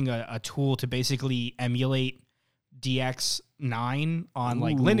was using a tool to basically emulate DX9 on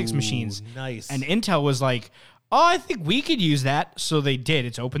like Linux machines. Nice. And Intel was like, "Oh, I think we could use that." So they did.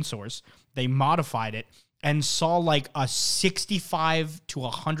 It's open source. They modified it and saw like a 65 to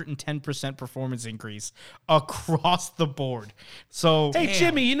 110% performance increase across the board. So, hey,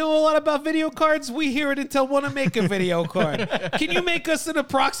 Jimmy, you know a lot about video cards? We here at Intel want to make a video card. Can you make us an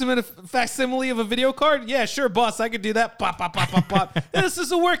approximate facsimile of a video card? Yeah, sure, boss. I could do that. Pop, pop, pop, pop, pop. This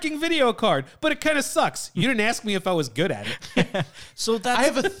is a working video card, but it kind of sucks. You didn't ask me if I was good at it. I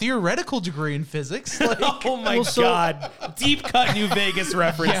have a theoretical degree in physics. Oh my God. Deep cut New Vegas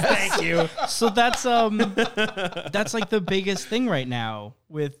reference. Yes. Thank you. So that's like the biggest thing right now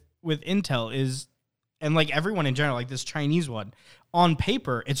with Intel is, and like everyone in general, like this Chinese one, on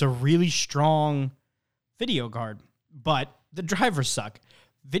paper, it's a really strong video card, but the drivers suck.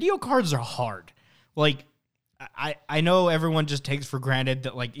 Video cards are hard. Like, I know everyone just takes for granted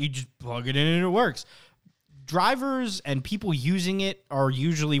that like you just plug it in and it works. Drivers and people using it are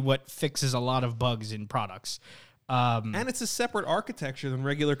usually what fixes a lot of bugs in products. And it's a separate architecture than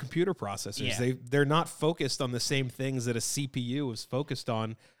regular computer processors. Yeah. They're not focused on the same things that a CPU is focused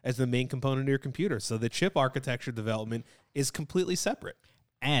on as the main component of your computer. So the chip architecture development is completely separate.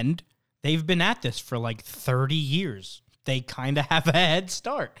 And they've been at this for like 30 years. They kind of have a head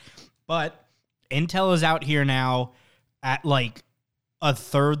start. But Intel is out here now at like a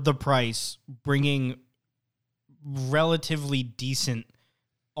third the price, bringing relatively decent,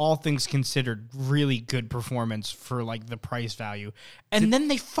 all things considered, really good performance for like the price value. And then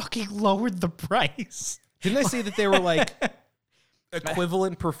they fucking lowered the price. Didn't I say that they were like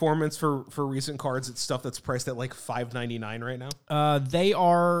equivalent performance for recent cards? It's stuff that's priced at like $599 right now. They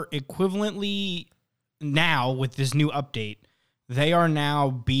are equivalently now with this new update. They are now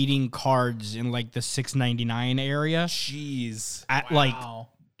beating cards in like the $699 area. Jeez. Like,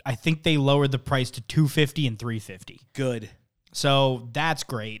 I think they lowered the price to $250 and $350. Good. So that's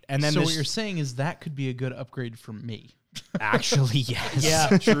great. And then what you're saying is that could be a good upgrade for me. Actually, yes.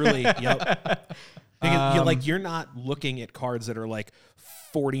 Yeah, truly. Yep. Because you're not looking at cards that are like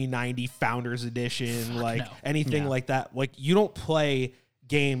 4090 Founders Edition, anything like that. Like, you don't play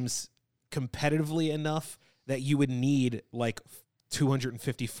games competitively enough that you would need like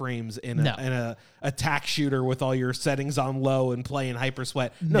 250 frames in a attack shooter with all your settings on low and play in hyper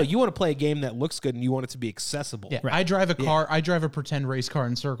sweat. No, you want to play a game that looks good and you want it to be accessible. Yeah, right. I drive a car. I drive a pretend race car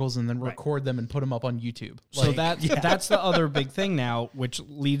in circles and then record them and put them up on YouTube. So that's the other big thing now, which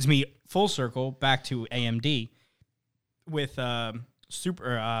leads me full circle back to AMD with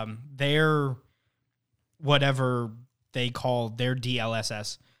their whatever they call their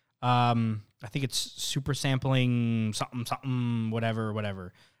DLSS. I think it's super sampling something,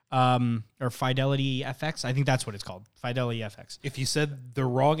 whatever. Or Fidelity FX. I think that's what it's called. Fidelity FX. If you said the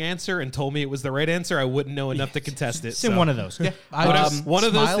wrong answer and told me it was the right answer, I wouldn't know enough to contest it. It's in one of those. Yeah, one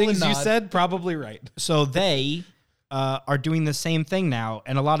of those things you said, probably right. So they are doing the same thing now,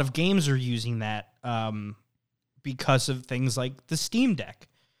 and a lot of games are using that because of things like the Steam Deck.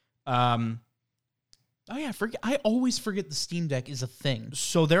 Oh yeah, I always forget the Steam Deck is a thing.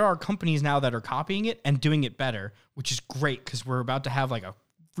 So there are companies now that are copying it and doing it better, which is great because we're about to have like a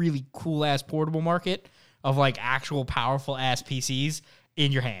really cool ass portable market of like actual powerful ass PCs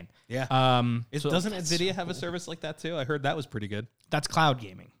in your hand. Yeah. Doesn't NVIDIA have a service like that too? I heard that was pretty good. That's cloud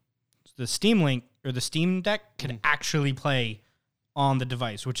gaming. The Steam Link or the Steam Deck can actually play on the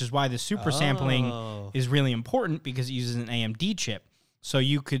device, which is why the super sampling is really important because it uses an AMD chip. So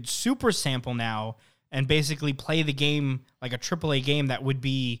you could super sample now and basically play the game like a AAA game that would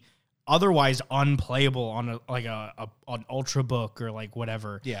be otherwise unplayable on an Ultrabook or like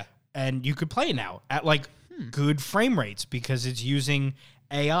whatever. Yeah. And you could play now at like good frame rates because it's using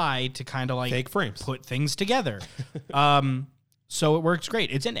AI to kind of like fake frames, put things together. So it works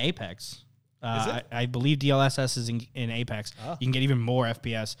great. It's in Apex. I believe DLSS is in Apex. Oh. You can get even more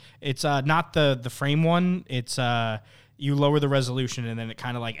FPS. It's not the frame one. It's you lower the resolution and then it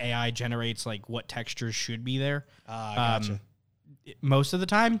kind of like AI generates like what textures should be there. Gotcha. Most of the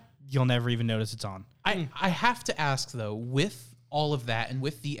time, you'll never even notice it's on. I have to ask though, with all of that and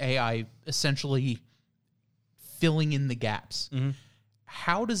with the AI essentially filling in the gaps,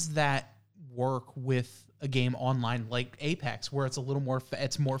 how does that work with a game online like Apex, where it's a little more,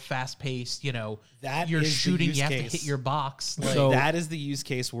 it's more fast paced? You know, that you're is shooting, you have to hit your box. Like, so that is the use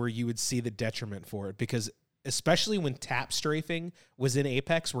case where you would see the detriment for it, because especially when tap strafing was in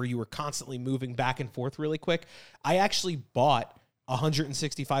Apex, where you were constantly moving back and forth really quick. I actually bought a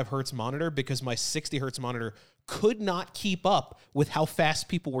 165 hertz monitor because my 60 hertz monitor could not keep up with how fast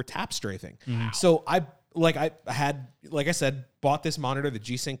people were tap strafing. Wow. So I had, like I said, bought this monitor, the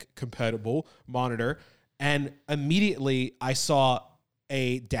G-Sync compatible monitor, and immediately I saw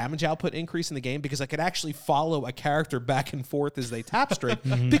a damage output increase in the game because I could actually follow a character back and forth as they tap strafe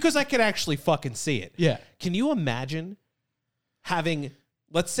because I could actually fucking see it. Yeah. Can you imagine having,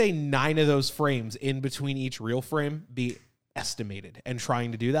 let's say, 9 of those frames in between each real frame be estimated and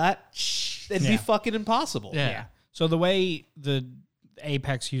trying to do that? It'd be fucking impossible. Yeah. So the way the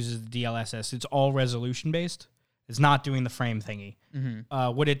Apex uses the DLSS, it's all resolution based. It's not doing the frame thingy.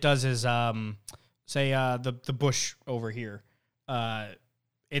 What it does is, say the bush over here,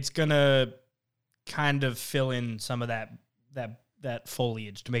 it's gonna kind of fill in some of that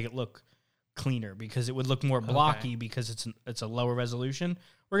foliage to make it look cleaner, because it would look more blocky because it's a lower resolution.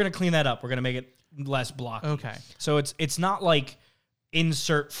 We're gonna clean that up. We're gonna make it less blocky. Okay. So it's not like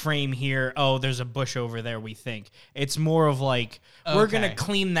insert frame here. Oh, there's a bush over there. We think it's more of like we're gonna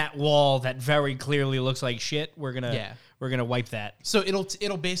clean that wall that very clearly looks like shit. We're gonna wipe that. So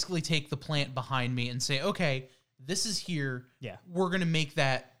it'll basically take the plant behind me and say, okay, this is here. Yeah. We're gonna make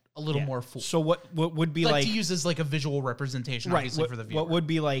that a little more full. So what would be like to use as like a visual representation, obviously, for the viewer. What would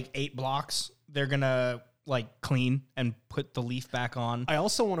be like 8 blocks? They're gonna like clean and put the leaf back on. I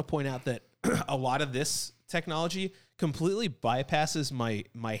also want to point out that a lot of this technology completely bypasses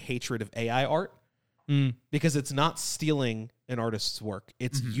my hatred of AI art, because it's not stealing an artist's work.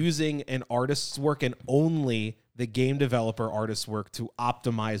 It's using an artist's work and only the game developer artist's work to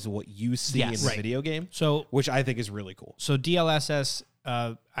optimize what you see in the video game. So, which I think is really cool. So DLSS,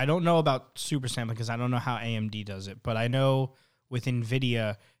 I don't know about super sampling because I don't know how AMD does it, but I know with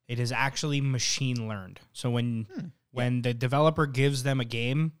NVIDIA, it is actually machine learned. So when the developer gives them a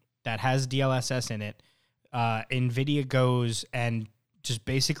game that has DLSS in it, NVIDIA goes and just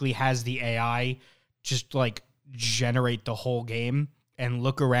basically has the AI just like generate the whole game and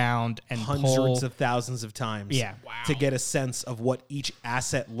look around and hundreds of thousands of times to get a sense of what each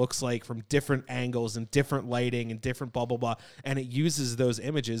asset looks like from different angles and different lighting and different blah, blah, blah. And it uses those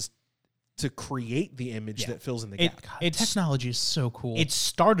images to create the image that fills in the gap. Technology is so cool. It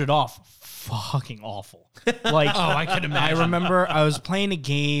started off fucking awful. Like, I can imagine. I remember I was playing a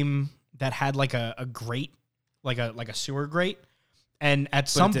game that had like a grate, like a sewer grate, and at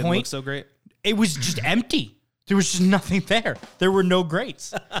some point, look so great. it was just empty. There was just nothing there. There were no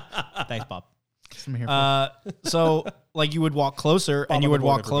grates. Thanks, Bob. I'm here for. So like you would walk closer and you would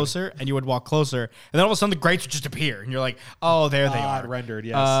walk closer and you would walk closer, and then all of a sudden the grates would just appear, and you're like, oh, there they are, rendered.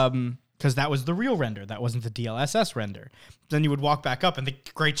 Yes. Because that was the real render. That wasn't the DLSS render. Then you would walk back up, and the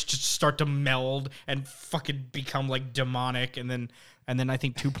grates just start to meld and fucking become like demonic. And then I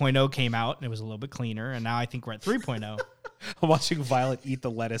think 2.0 came out, and it was a little bit cleaner. And now I think we're at 3.0. I'm watching Violet eat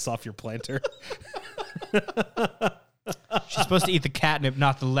the lettuce off your planter. She's supposed to eat the catnip,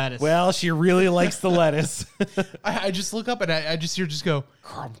 not the lettuce. Well, she really likes the lettuce. I just look up and I just hear go.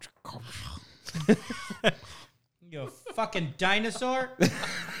 Crunch, crunch. You fucking dinosaur.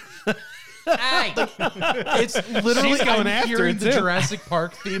 Hey. It's literally She's going I'm after hearing it, the too. Jurassic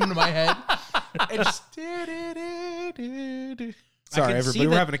Park theme in my head. And just Sorry, can everybody. see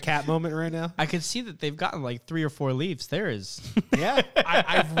We're that- having a cat moment right now. I could see that they've gotten like 3 or 4 leaves. There is. Yeah.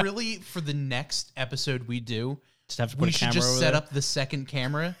 I've really, for the next episode we do, Just have to put we a should camera just over set there. up the second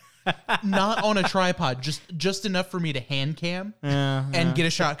camera. Not on a tripod, just enough for me to hand cam and get a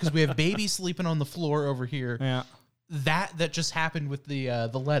shot, because we have baby sleeping on the floor over here. Yeah. That just happened with the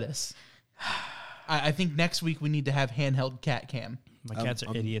lettuce. I think next week we need to have handheld cat cam. My cats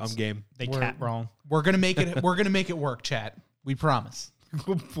are idiots. I'm game. They cat wrong. We're gonna make it. We're gonna make it work, chat. We promise.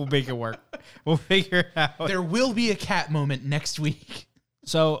 We'll make it work. We'll figure it out. There will be a cat moment next week.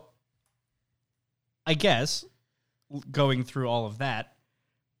 So, I guess, going through all of that,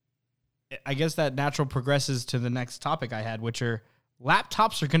 I guess that natural progresses to the next topic I had, which are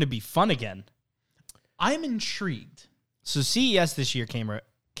laptops are going to be fun again. I'm intrigued. So CES this year came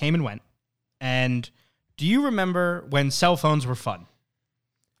and went. And do you remember when cell phones were fun?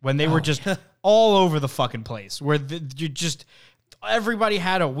 When they were just all over the fucking place, where you just... Everybody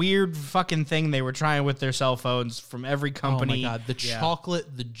had a weird fucking thing they were trying with their cell phones from every company. Oh my god, the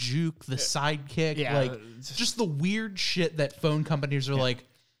chocolate, the juke, the sidekick, like just the weird shit that phone companies are like,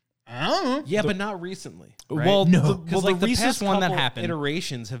 I don't know. Yeah, but not recently. Right? Well, No. the Like the recent past one that couple happened.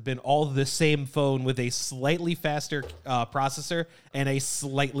 iterations have been all the same phone with a slightly faster processor and a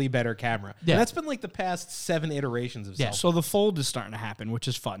slightly better camera. Yeah. And that's been like the past 7 iterations of cell phones. So the fold is starting to happen, which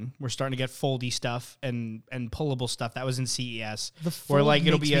is fun. We're starting to get foldy stuff and pullable stuff that was in CES. The where fold like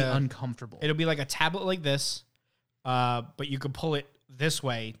makes me uncomfortable. It'll be like a tablet like this, but you could pull it this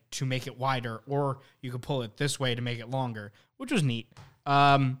way to make it wider, or you could pull it this way to make it longer, which was neat.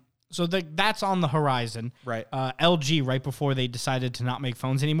 So that's on the horizon. Right. LG, right before they decided to not make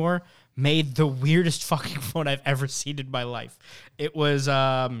phones anymore, made the weirdest fucking phone I've ever seen in my life. It was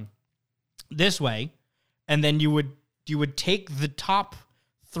this way, and then you would take the top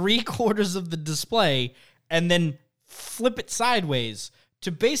 3/4 of the display and then flip it sideways to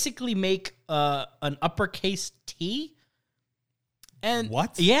basically make an uppercase T. And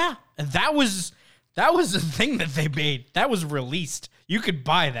What? Yeah, that was a thing that they made. That was released. You could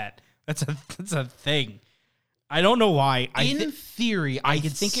buy that. That's a thing. I don't know why. In theory, I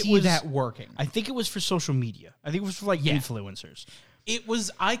could think it see was that working. I think it was for social media. I think it was for like influencers. It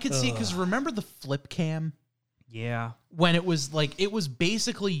was. I could see, because remember the flip cam Yeah. when it was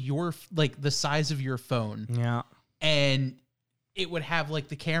basically your the size of your phone, Yeah. and it would have like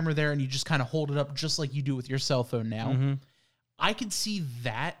the camera there, and you just kind of hold it up just like you do with your cell phone now. Mm-hmm. I could see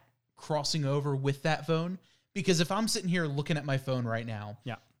that crossing over with that phone, because if I'm sitting here looking at my phone right now,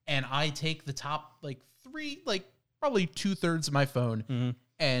 Yeah. and I take the top probably 2/3 of my phone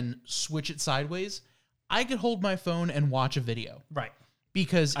and switch it sideways, I could hold my phone and watch a video, Right.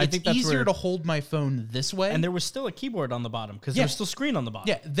 because I it's think that's easier where- to hold my phone this way. And there was still a keyboard on the bottom because there was still screen on the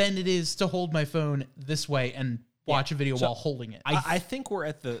bottom. than it is to hold my phone this way and watch a video while holding it. I think we're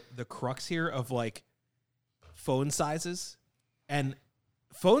at the crux here of like phone sizes, and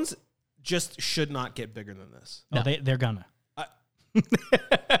phones just should not get bigger than this No, they're gonna.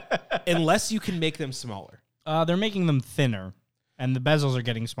 unless you can make them smaller. They're making them thinner, and the bezels are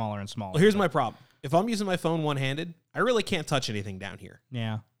getting smaller and smaller. Well, here's my problem. If I'm using my phone one-handed, I really can't touch anything down here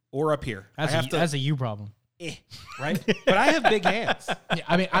Yeah. or up here. That's a you problem. Right? But I have big hands. Yeah,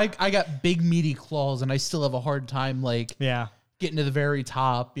 I mean, I got big meaty claws, and I still have a hard time Yeah. getting to the very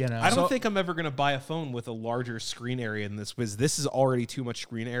top. I don't think I'm ever going to buy a phone with a larger screen area than this, because this is already too much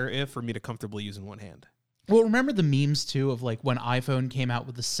screen area for me to comfortably use in one hand. Well, remember the memes too of like when iPhone came out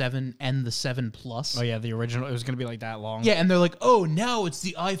with the 7 and the 7 Plus? Oh yeah, the original. It was gonna be like that long. Yeah, and they're like, oh, now it's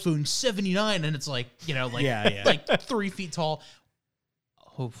the iPhone 79, and it's like, like 3 feet tall.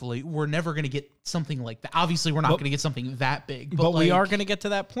 Hopefully, we're never going to get something like that. Obviously, we're not going to get something that big. But we are going to get to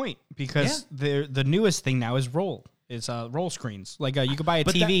that point, because the newest thing now is roll. It's roll screens. Like you could buy a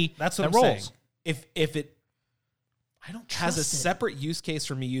TV that's what that I'm rolls. saying. If it, I don't has a trust it. separate use case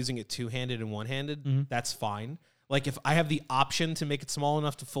for me using it two-handed and one-handed, that's fine. Like if I have the option to make it small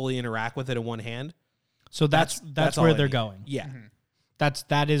enough to fully interact with it in one hand. So that's all where I they're need. going. Yeah.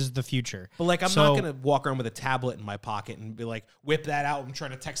 That is the future. But like, I'm not going to walk around with a tablet in my pocket and be like, whip that out and try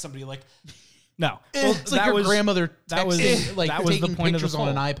to text somebody like, No. It's like your grandmother that was texting, like that was the taking point of the pictures on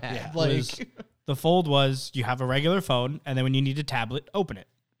an Fold. iPad. Yeah. Like Was- the Fold was you have a regular phone, and then when you need a tablet, open it.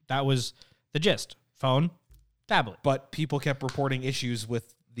 That was the gist. Phone, tablet. but people kept reporting issues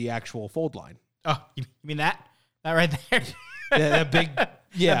with the actual Fold line. Oh, you mean that? That right there? Yeah, that big,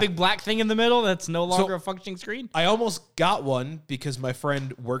 yeah. That big black thing in the middle that's no longer a functioning screen? I almost got one because my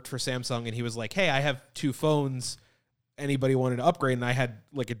friend worked for Samsung and he was like, hey, I have 2 phones. Anybody wanted to upgrade? And I had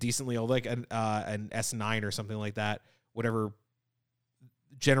like a decently old, like an S9 or something like that, whatever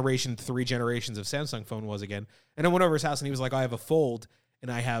 3 generations of Samsung phone was again. And I went over his house and he was like, I have a Fold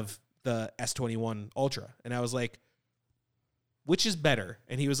and I have the S21 Ultra. And I was like, which is better?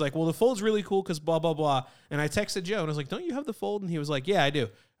 And he was like, well, the Fold's really cool because blah, blah, blah. And I texted Joe and I was like, don't you have the Fold? And he was like, yeah, I do.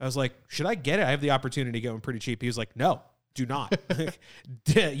 I was like, should I get it? I have the opportunity to get one pretty cheap. He was like, no, do not.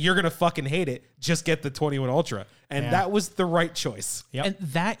 You're going to fucking hate it. Just get the 21 Ultra. And that was the right choice. Yep. And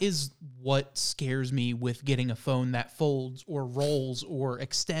that is what scares me with getting a phone that folds or rolls or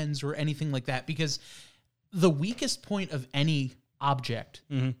extends or anything like that, because the weakest point of any object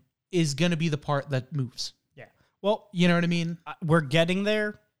is going to be the part that moves. Yeah. Well, You know what I mean? we're getting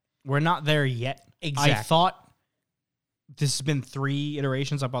there. We're not there yet. Exactly. I thought this has been 3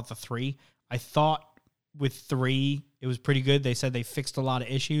 iterations. I bought the 3. I thought with 3, it was pretty good. They said they fixed a lot of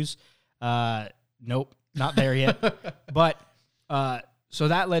issues. Nope, not there yet. But so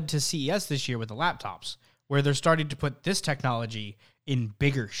that led to CES this year with the laptops, where they're starting to put this technology in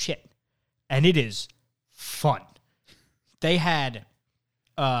bigger shit. And it is fun. They had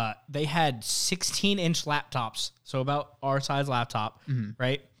 16-inch laptops, so about our size laptop,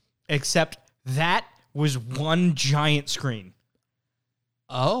 right? Except that was one giant screen.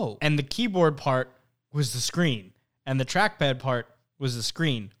 Oh. And the keyboard part was the screen, and the trackpad part was the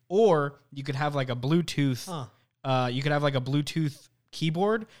screen. Or you could have like a Bluetooth, you could have like a Bluetooth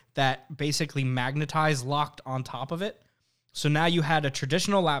keyboard that basically magnetized locked on top of it. So now you had a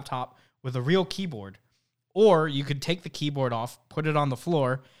traditional laptop with a real keyboard. Or you could take the keyboard off, put it on the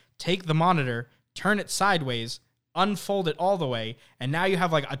floor, take the monitor, turn it sideways, unfold it all the way, and now you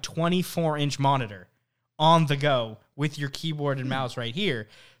have like a 24-inch monitor on the go with your keyboard and mouse right here.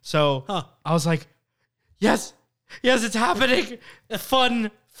 So I was like, yes, it's happening.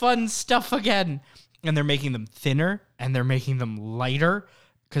 Fun stuff again. And they're making them thinner and they're making them lighter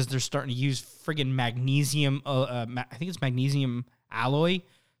because they're starting to use friggin' magnesium. I think it's magnesium alloy.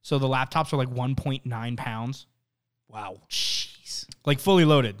 So the laptops are like 1.9 pounds. Wow. Jeez. Like fully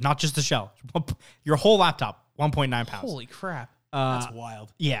loaded, not just the shell. Your whole laptop, 1.9 pounds. Holy crap. That's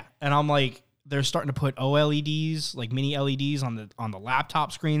wild. Yeah. And I'm like, they're starting to put OLEDs, like mini LEDs on the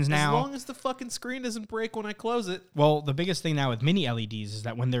laptop screens now. As long as the fucking screen doesn't break when I close it. Well, the biggest thing now with mini LEDs is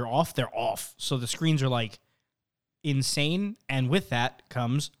that when they're off, they're off. So the screens are like insane. And with that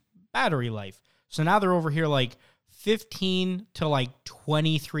comes battery life. So now they're over here like 15 to like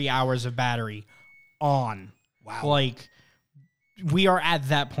 23 hours of battery on. Wow. Like we are at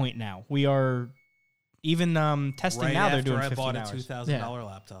that point now. We are even testing Right now. They're after doing I 15 bought a hours. $2,000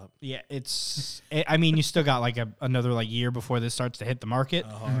 laptop. Yeah, I mean, you still got like another like year before this starts to hit the market.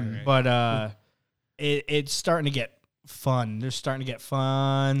 Right. But it's starting to get fun. There's starting to get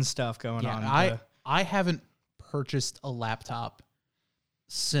fun stuff going on. I haven't purchased a laptop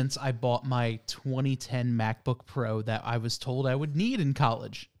since I bought my 2010 MacBook Pro that I was told I would need in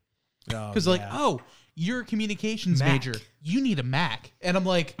college. Because you're a communications major. You need a Mac. And I'm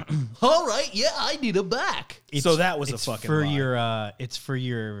like, all right, yeah, I need a Mac. So that was a it's fucking for lie. your it's for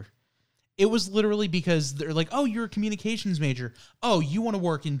your It was literally because they're like, oh, you're a communications major. Oh, you want to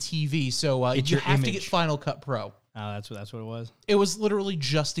work in TV, so It's you your have to image. get Final Cut Pro. oh, that's what it was. It was literally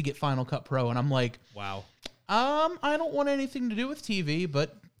just to get Final Cut Pro, and I'm like, Wow. I don't want anything to do with TV,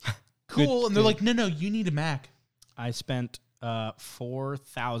 but cool. And they're like, no, you need a Mac. I spent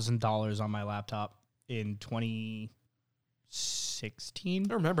 $4,000 on my laptop in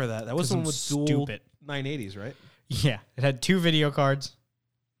 2016. I remember that. That was the one with dual stupid. 980s, right? Yeah, it had 2 video cards.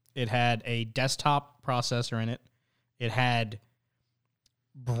 It had a desktop processor in it. It had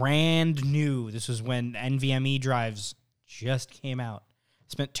brand new. This was when NVMe drives just came out.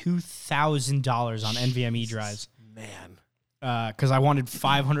 Spent $2,000 on NVMe drives. Man. Because I wanted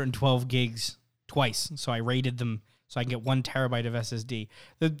 512 gigs twice, so I rated them so I can get 1 terabyte of SSD.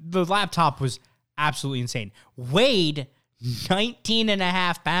 The laptop was absolutely insane. Weighed 19 and a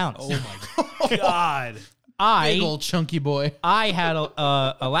half pounds. Oh my God. Big old chunky boy. I had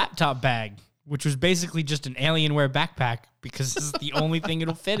a laptop bag, which was basically just an Alienware backpack because this is the only thing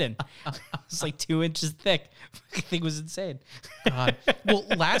it'll fit in. It's like 2 inches thick. The thing was insane. God. Well,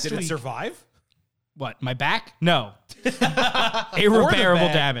 last Did week, it survive? What, my back? No. Irreparable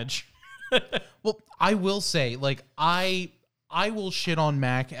damage. well, I will say, like, I will shit on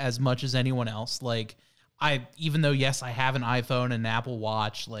Mac as much as anyone else. Like, even though, yes, I have an iPhone and an Apple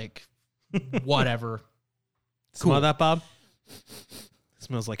Watch, like, whatever. Smell that, Bob?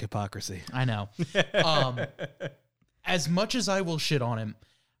 Smells like hypocrisy. I know. As much as I will shit on him,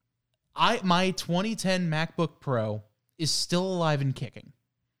 my 2010 MacBook Pro is still alive and kicking.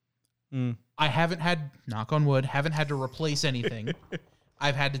 I haven't had, knock on wood, haven't had to replace anything.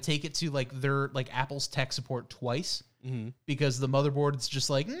 I've had to take it to their Apple's tech support twice because the motherboard is just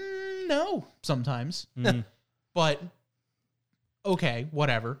like, no, sometimes. But okay,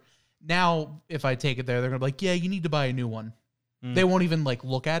 whatever. Now, if I take it there, they're gonna be like, yeah, you need to buy a new one. They won't even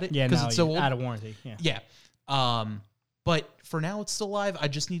look at it because it's so old. Out of warranty. Yeah. But for now, it's still live. I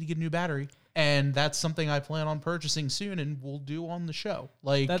just need to get a new battery, and that's something I plan on purchasing soon, and we'll do on the show.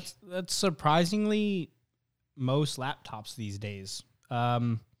 That's surprisingly most laptops these days.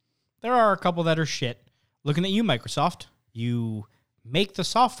 There are a couple that are shit. Looking at you, Microsoft, you make the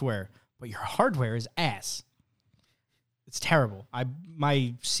software, but your hardware is ass. It's terrible.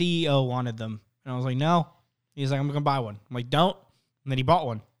 My CEO wanted them, and I was like, no. He's like, I'm gonna buy one. I'm like, don't. And then he bought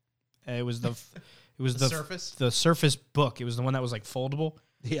one. It was the Surface? The Surface Book. It was the one that was foldable.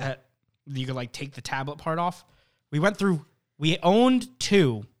 Yeah. You could take the tablet part off. We owned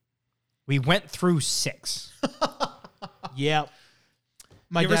 2. We went through 6. Yeah.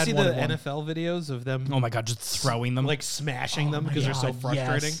 My You ever dad see the wanted one. NFL videos of them Oh my God, just throwing them. smashing them my because they're so God,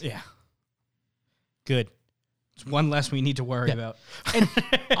 frustrating? yes. Yeah. Good. It's one less we need to worry about. And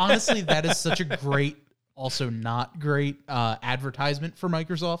honestly, that is such a great, also not great advertisement for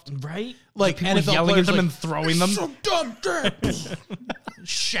Microsoft. Right? NFL NFL yelling players at them and throwing them. So dumb,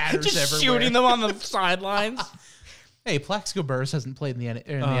 shatters Just everywhere. shooting them on the sidelines. Hey, Plaxico Burress hasn't played in the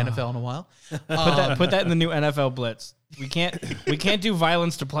NFL in a while. Put that in the new NFL blitz. We can't do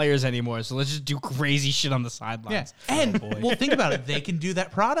violence to players anymore, so let's just do crazy shit on the sidelines. Yeah. And well, think about it. They can do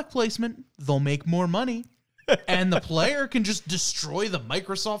that product placement. They'll make more money. And the player can just destroy the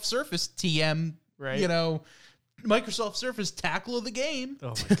Microsoft Surface TM, Right. Microsoft Surface tackle of the game.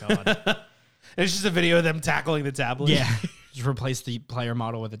 Oh my God. It's just a video of them tackling the tablet. Yeah. Just replace the player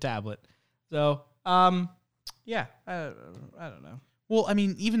model with a tablet. So, yeah, I don't know. Well, I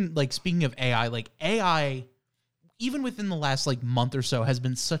mean, even speaking of AI, AI, even within the last month or so, has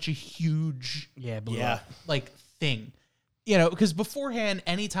been such a huge thing. Because beforehand,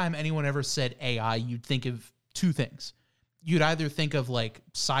 anytime anyone ever said AI, you'd think of 2 things. You'd either think of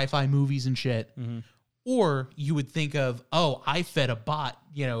sci-fi movies and shit, or you would think of, oh, I fed a bot,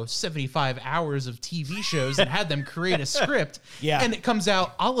 75 hours of TV shows and had them create a script. Yeah. And it comes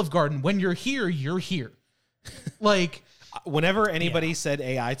out, Olive Garden, when you're here, you're here. Whenever anybody said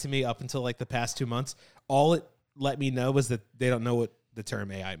AI to me up until the past 2 months, all it let me know was that they don't know what the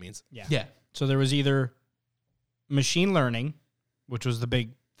term AI means. Yeah. So there was either machine learning, which was the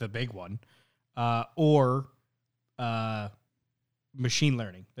big one, or machine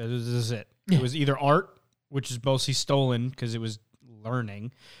learning. This is it. Yeah. It was either art, which is mostly stolen because it was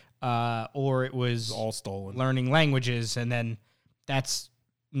learning, or it was All stolen. learning languages, and then that's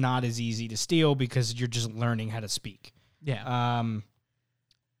not as easy to steal because you're just learning how to speak. Yeah.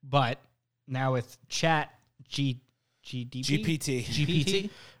 But now with GPT. GPT.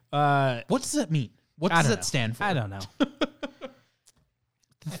 What does that mean? What I does don't that know. stand for? I don't know.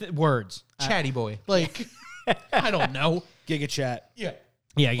 Words. Chatty boy. I don't know. Giga chat. Yeah.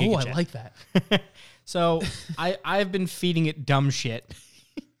 Yeah. Oh, Giga I Chat. like that. So I've been feeding it dumb shit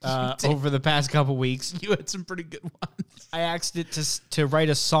over the past couple weeks. You had some pretty good ones. I asked it to write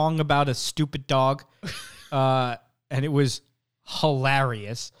a song about a stupid dog, and it was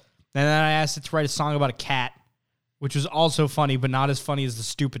hilarious. And then I asked it to write a song about a cat, which was also funny, but not as funny as the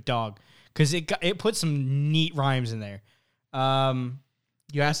stupid dog because it put some neat rhymes in there.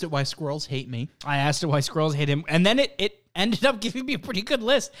 You asked it why squirrels hate me. I asked it why squirrels hate him, and then it ended up giving me a pretty good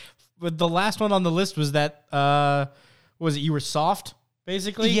list. But the last one on the list was that what was it? You were soft,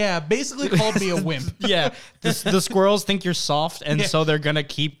 basically. Yeah, basically called me a wimp. Yeah, the squirrels think you're soft, and so they're gonna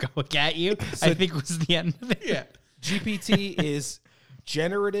keep going at you. I think was the end of it. Yeah. GPT is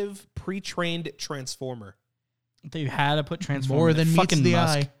generative pre-trained transformer. They had to put transformer. More than meets fucking the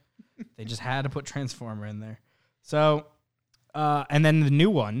Musk. eye. They just had to put transformer in there. So, and then the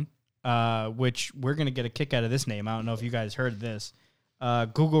new one, which we're gonna get a kick out of this name. I don't know if you guys heard this.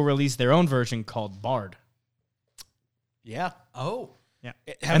 Google released their own version called Bard. Yeah. Oh. Yeah.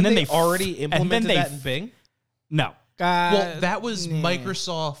 Haven't they already implemented that in Bing? No. Well, that was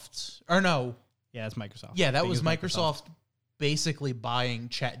Microsoft. Or no. Yeah, it's Microsoft. Yeah, that Bing was is Microsoft basically buying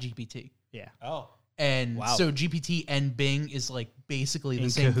ChatGPT. Yeah. Oh. And so GPT and Bing is like basically the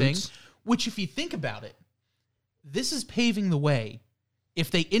same thing. Which, if you think about it, this is paving the way. If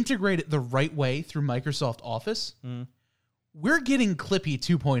they integrate it the right way through Microsoft Office, we're getting Clippy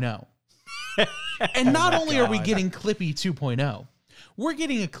 2.0. And not only are we getting Clippy 2.0, we're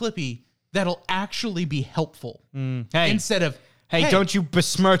getting a Clippy that'll actually be helpful. Hey. Instead of, hey, don't you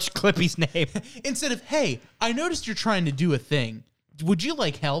besmirch Clippy's name. Instead of, hey, I noticed you're trying to do a thing. Would you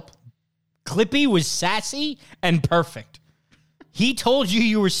like help? Clippy was sassy and perfect. He told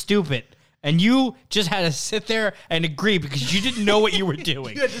you were stupid, and you just had to sit there and agree because you didn't know what you were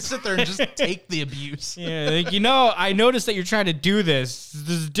doing. You had to sit there and just take the abuse. Yeah, like, I noticed that you're trying to do this.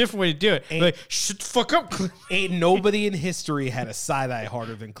 There's a different way to do it. Like, shut the fuck up, Clippy. Ain't nobody in history had a side-eye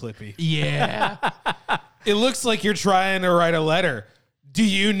harder than Clippy. Yeah. It looks like you're trying to write a letter. Do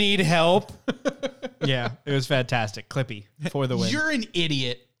you need help? Yeah, it was fantastic. Clippy for the win. You're an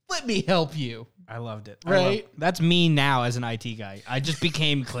idiot. Let me help you. I loved it. Right? That's me now as an IT guy. I just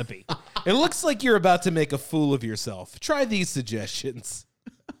became Clippy. It looks like you're about to make a fool of yourself. Try these suggestions.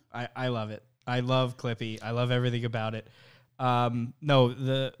 I love it. I love Clippy. I love everything about it. No,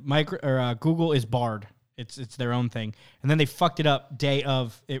 the Google is barred. It's their own thing, and then they fucked it up day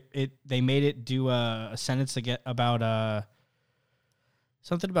of it. They made it do a sentence to get about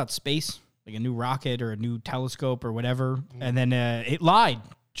something about space, like a new rocket or a new telescope or whatever, and then it lied.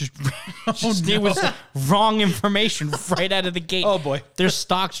 It was wrong information right out of the gate. Oh boy, their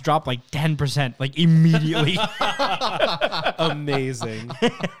stocks dropped like 10%, like immediately. Amazing.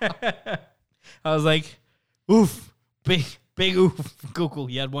 I was like, oof, big oof, Google.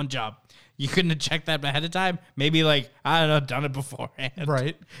 You had one job. You couldn't have checked that ahead of time. Maybe like, I don't know, done it beforehand.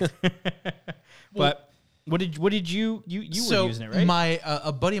 Right. But what did you were using it, right?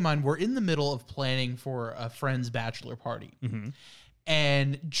 A buddy of mine, we're in the middle of planning for a friend's bachelor party. Mm-hmm.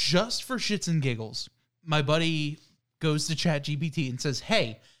 And just for shits and giggles, my buddy goes to ChatGPT and says,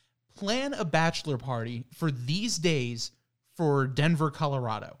 hey, plan a bachelor party for these days for Denver,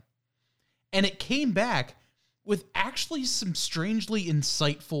 Colorado. And it came back with actually some strangely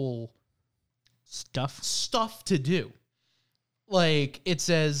insightful stuff to do. Like, it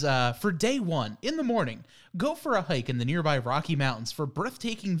says, for day 1, in the morning, go for a hike in the nearby Rocky Mountains for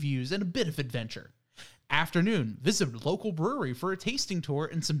breathtaking views and a bit of adventure. Afternoon, visit a local brewery for a tasting tour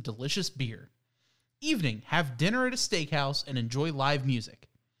and some delicious beer. Evening, have dinner at a steakhouse and enjoy live music.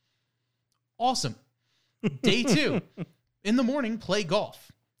 Awesome. Day 2, in the morning, play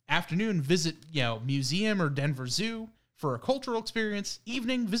golf. Afternoon, visit, museum or Denver Zoo for a cultural experience.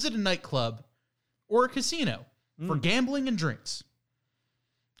 Evening, visit a nightclub or a casino for gambling and drinks.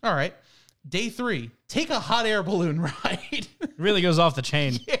 All right. Day 3, take a hot air balloon ride. Really goes off the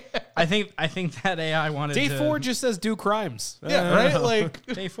chain. Yeah. I think that AI wanted Day 4 just says do crimes. Yeah, right? Like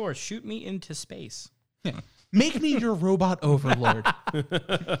Day 4, shoot me into space. Yeah. Make me your robot overlord.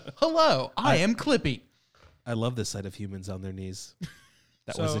 Hello, I am Clippy. I love the sight of humans on their knees.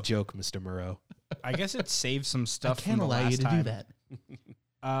 That was a joke, Mr. Moreau. I guess it saved some stuff. I can't from the allow you last to time. do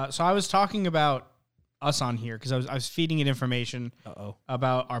that. So I was talking about us on here because I was feeding it information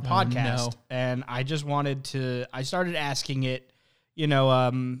about our podcast, and I just wanted to. I started asking it,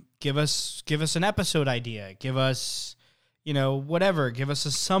 give us an episode idea, give us, whatever, give us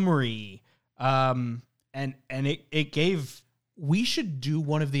a summary, and it gave. We should do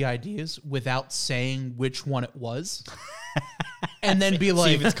one of the ideas without saying which one it was, and then be like,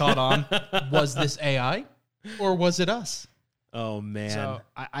 see if it's caught on. Was this AI or was it us? Oh, man. So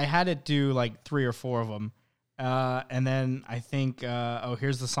I had it do like 3 or 4 of them. And then I think,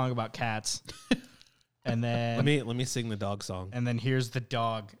 here's the song about cats. And then let me sing the dog song. And then here's the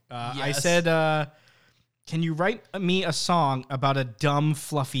dog. Yes. I said, can you write me a song about a dumb,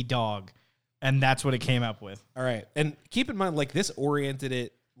 fluffy dog? And that's what it came up with. All right. And keep in mind, like, this oriented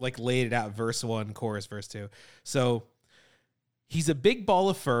it, like, laid it out, verse 1, chorus, verse 2. So he's a big ball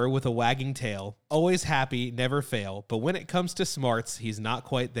of fur with a wagging tail, always happy, never fail. But when it comes to smarts, he's not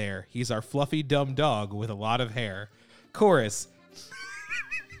quite there. He's our fluffy, dumb dog with a lot of hair. Chorus.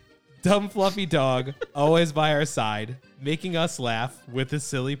 Dumb, fluffy dog, always by our side, making us laugh with his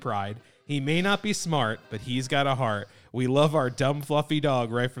silly pride. He may not be smart, but he's got a heart. We love our dumb, fluffy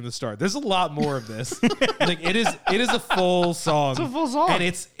dog right from the start. There's a lot more of this. Like, it is a full song. It's a full song. And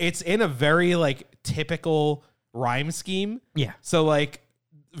it's in a very, like, typical rhyme scheme. Yeah. So, like,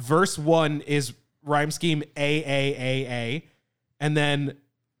 verse 1 is rhyme scheme A, and then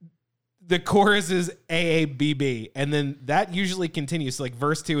the chorus is AABB, and then that usually continues. So like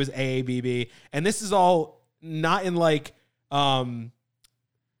verse 2 is AABB, and this is all not in like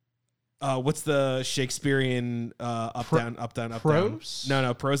what's the Shakespearean up down prose?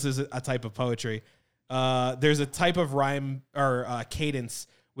 No, prose is a type of poetry. There's a type of rhyme or cadence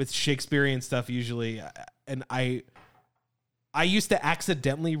with Shakespearean stuff usually, and I used to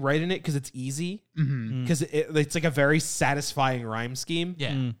accidentally write in it because it's easy, because it's like a very satisfying rhyme scheme.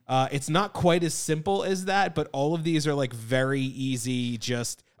 Yeah. It's not quite as simple as that, but all of these are like very easy.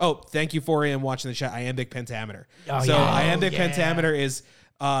 Just thank you 4 a.m. watching the chat. Iambic pentameter. Iambic pentameter is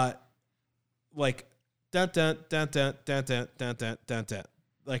like dun dun dun dun dun dun dun dun dun dun.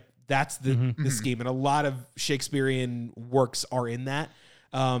 Like that's the scheme, and a lot of Shakespearean works are in that.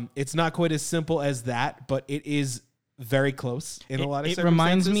 It's not quite as simple as that, but it is very close in a lot of circumstances. It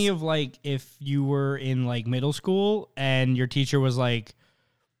reminds me of like if you were in like middle school and your teacher was like,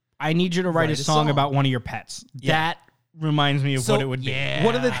 I need you to write a song about one of your pets. Yeah. That reminds me of what it would be.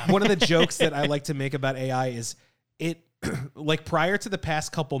 One of the jokes that I like to make about AI is it like prior to the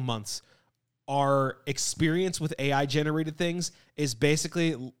past couple months, our experience with AI generated things is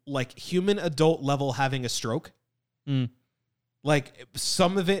basically like human adult level having a stroke. Like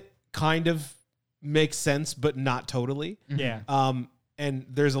some of it kind of makes sense, but not totally. Yeah. And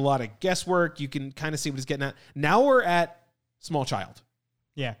there's a lot of guesswork. You can kind of see what he's getting at. Now we're at small child.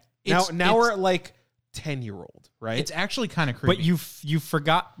 Yeah. Now we're at like 10-year-old, right? It's actually kind of creepy. But you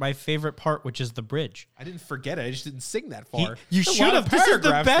forgot my favorite part, which is the bridge. I didn't forget it. I just didn't sing that far. You should have. This is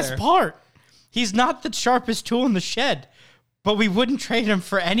the best part. He's not the sharpest tool in the shed, but we wouldn't trade him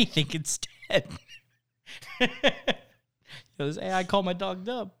for anything instead. This AI called my dog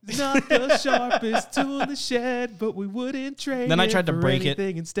Dub. Not the sharpest tool in the shed, but we wouldn't trade. Then I tried to break it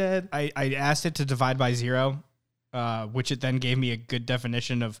instead. I asked it to divide by 0, which it then gave me a good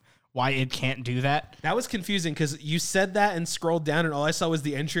definition of why it can't do that. That was confusing because you said that and scrolled down, and all I saw was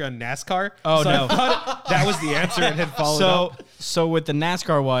the entry on NASCAR. Oh, so no. I thought that was the answer and had followed up. So with the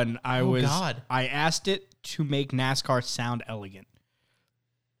NASCAR one, God. I asked it to make NASCAR sound elegant.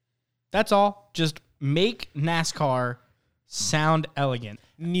 That's all. Just make NASCAR sound elegant.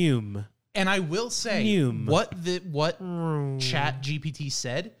 Noom. And I will say what ChatGPT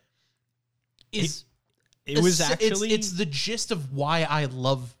said is was actually it's the gist of why I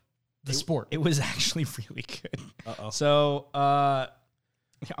love the sport. It was actually really good. Uh-oh. So I'm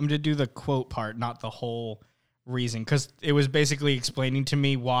gonna do the quote part, not the whole reason, because it was basically explaining to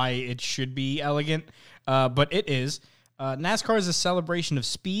me why it should be elegant. But it is. NASCAR is a celebration of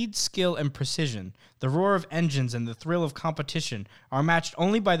speed, skill, and precision. The roar of engines and the thrill of competition are matched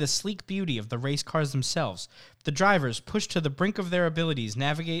only by the sleek beauty of the race cars themselves. The drivers, pushed to the brink of their abilities,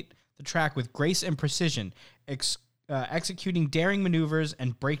 navigate the track with grace and precision, executing daring maneuvers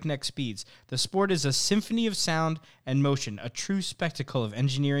and breakneck speeds. The sport is a symphony of sound and motion, a true spectacle of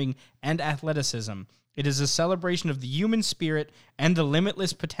engineering and athleticism. It is a celebration of the human spirit and the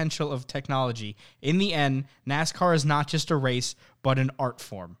limitless potential of technology. In the end, NASCAR is not just a race, but an art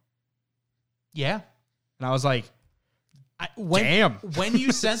form. Yeah. And I was like, damn. When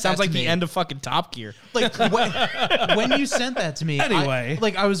you sent that sounds like to the me, end of fucking Top Gear. Like when you sent that to me, Anyway.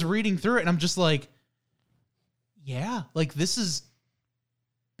 I was reading through it and I'm just like, yeah, like this is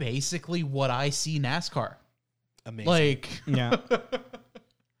basically what I see NASCAR. Amazing. Like, Yeah.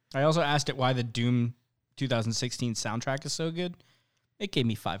 I also asked it why the Doom 2016 soundtrack is so good. It gave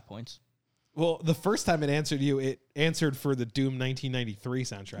me 5 points. Well, the first time it answered you, it answered for the Doom 1993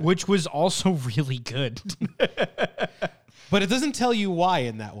 soundtrack. Which was also really good. But it doesn't tell you why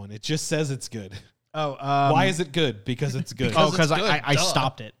in that one. It just says it's good. Oh, Why is it good? Because it's good. because it's good, I duh.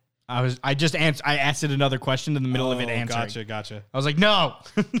 stopped it. I asked it another question in the middle of it answering. Gotcha. I was like, no.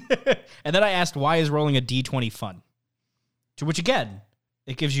 And then I asked, why is rolling a D20 fun? To which, again,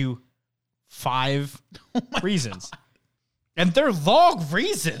 it gives you 5 reasons. God. And they're long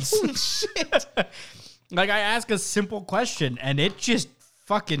reasons. Holy shit. Like, I ask a simple question, and it just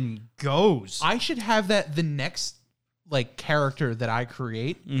fucking goes. I should have that the next like character that I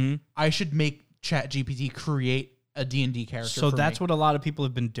create. Mm-hmm. I should make ChatGPT create a D&D character. So for that's me, what a lot of people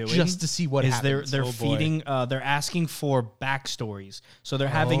have been doing, just to see what happens. They're feeding, they're asking for backstories. So they're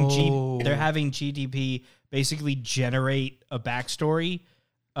having they're having GDP basically generate a backstory,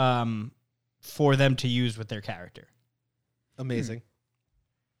 for them to use with their character. Amazing.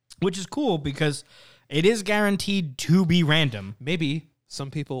 Which is cool because it is guaranteed to be random. Maybe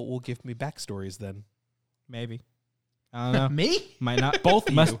some people will give me backstories then. Maybe. I don't know. Me? Might not. Both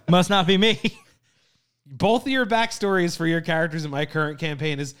of you. Must not be me. Both of your backstories for your characters in my current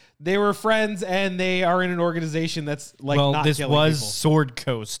campaign is they were friends and they are in an organization that's like not this killing was people. Sword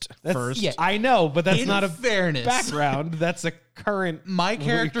Coast That's, first. yeah. I know, but that's In not a fairness, background. That's a current. my what you're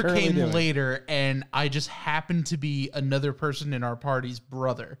character currently came doing. later, and I just happened to be another person in our party's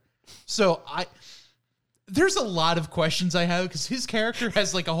brother. So there's a lot of questions I have because his character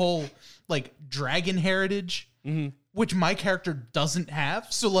has like a whole like dragon heritage, which my character doesn't have.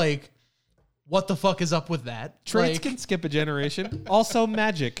 So like, what the fuck is up with that? Traits Like, can skip a generation. Also,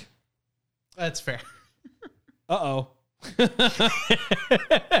 magic. that's fair. Uh-oh.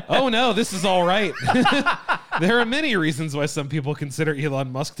 Oh, no, this is all right. There are many reasons why some people consider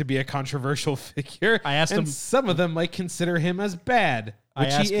Elon Musk to be a controversial figure. I asked him- some of them might consider him as bad, I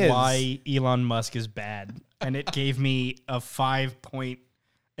which asked he is. why Elon Musk is bad, and it gave me a 5-point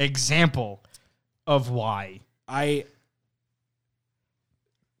example of why.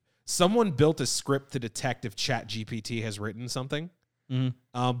 Someone built a script to detect if ChatGPT has written something.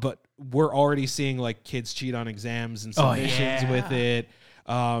 But we're already seeing like kids cheat on exams and submissions with it.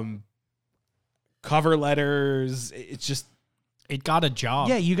 Cover letters. It's just It got a job.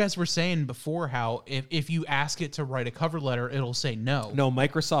 Yeah, you guys were saying before how if you ask it to write a cover letter, it'll say no. no.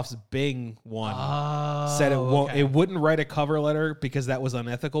 Microsoft's Bing one said it won't. okay. It wouldn't write a cover letter because that was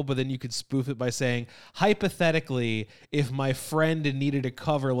unethical. But then you could spoof it by saying, hypothetically, if my friend needed a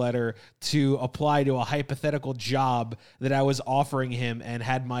cover letter to apply to a hypothetical job that I was offering him and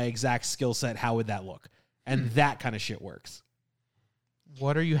had my exact skill set, how would that look? And that kind of shit works.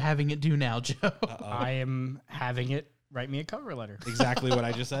 What are you having it do now, Joe? I am having it write me a cover letter. Exactly what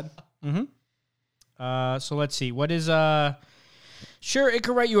I just said. So let's see. What is Sure, it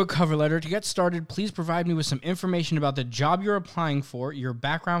could write you a cover letter. To get started, please provide me with some information about the job you're applying for, your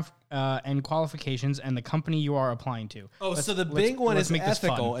background and qualifications, and the company you are applying to. Oh, so the Bing one let's is make this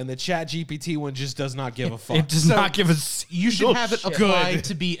ethical, fun. and the ChatGPT one just does not give a fuck. It does not give us. You should have it shit. apply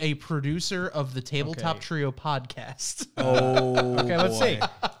to be a producer of the Tabletop Okay. Trio podcast. Oh, Okay, let's boy. see.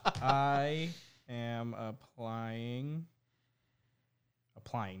 I am applying,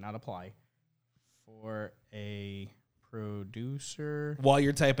 not apply, for a producer. While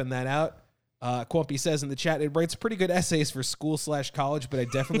you're typing that out, Quumpy says in the chat, it writes pretty good essays for school/college, but I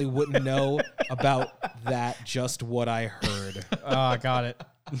definitely wouldn't know about that, just what I heard. Got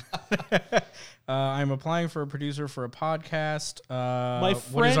it. I'm applying for a producer for a podcast. My what is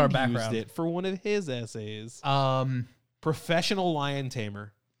friend our used background? it for one of his essays. Um, Professional lion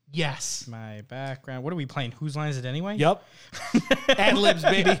tamer. yes. My background. What are we playing? Whose line is it anyway? Yup. Ad libs,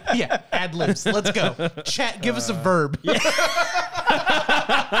 baby. Yeah, ad libs. Let's go. Chat, give us a verb.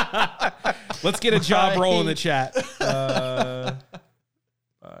 Let's get a job role in the chat. My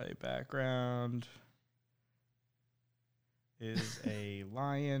background is a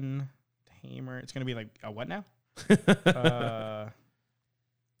lion tamer. It's going to be like a what now?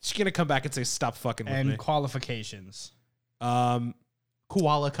 She's going to come back and say, stop fucking with And me. qualifications.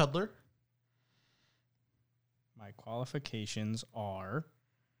 Koala cuddler. My qualifications are...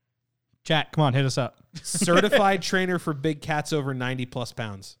 Chat, come on, hit us up. Certified trainer for big cats over 90 plus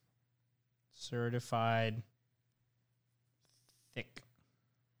pounds. Certified thick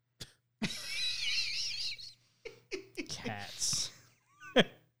cats.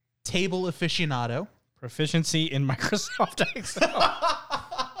 Table aficionado. Proficiency in Microsoft Excel.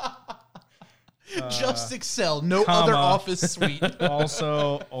 Just Excel. No comma. other Office suite.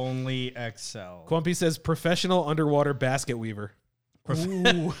 Also, only Excel. Quumpy says professional underwater basket weaver.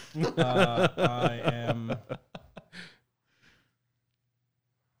 Ooh. I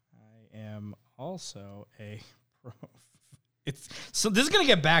am also a it's so this is gonna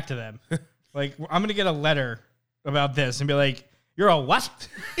get back to them. Like I'm gonna get a letter about this and be like, you're a what?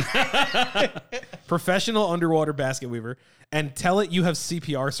 Professional underwater basket weaver. And tell it you have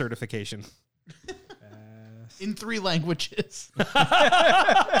CPR certification. In 3 languages.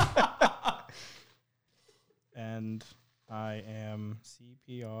 And I am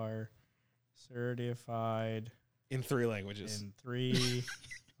CPR certified In 3 languages. in 3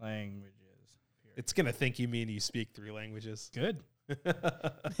 languages. It's going to think you mean you speak 3 languages. Good.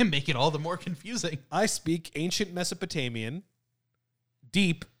 And make it all the more confusing. I speak ancient Mesopotamian,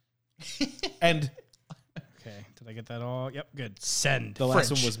 deep, and Okay. Did I get that all? Yep. Good. Send. the last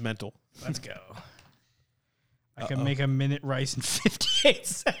French. one was mental. Let's go. I can make a minute rice in 58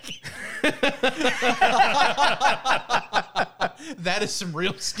 seconds. That is some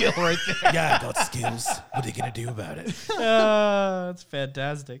real skill right there. Yeah, I got skills. What are you going to do about it? That's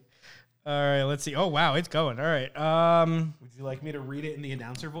fantastic. All right, let's see. Oh wow, it's going. All right. Would you like me to read it in the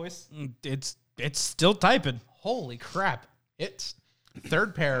announcer voice? It's still typing. Holy crap.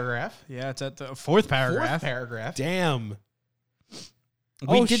 Third paragraph. Yeah, it's at the fourth paragraph. Fourth paragraph. Damn.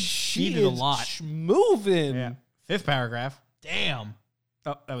 We did she a lot. Moving. Yeah. Fifth paragraph. Damn.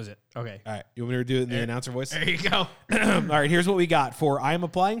 Oh, that was it. Okay. All right. You want me to do it in the announcer voice? There you go. All right, here's what we got. I am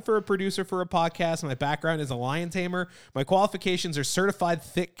applying for a producer for a podcast. My background is a lion tamer. My qualifications are certified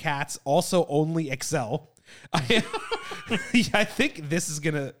thick cats, also only Excel. I think this is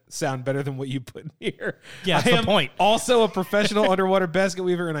going to sound better than what you put in here. Yeah, that's I the am point. also a professional underwater basket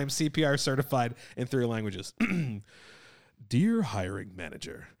weaver, and I'm CPR certified in 3 languages. Dear hiring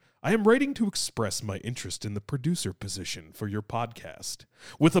manager, I am writing to express my interest in the producer position for your podcast.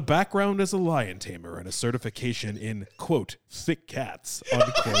 With a background as a lion tamer and a certification in, quote, thick cats,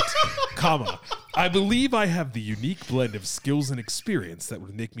 unquote, comma, I believe I have the unique blend of skills and experience that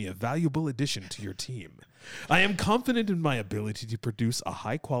would make me a valuable addition to your team. I am confident in my ability to produce a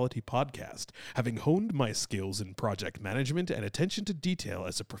high-quality podcast, having honed my skills in project management and attention to detail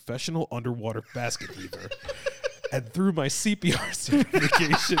as a professional underwater basket weaver. And through my CPR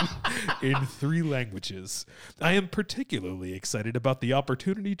certification in 3 languages. I am particularly excited about the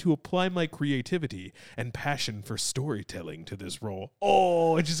opportunity to apply my creativity and passion for storytelling to this role.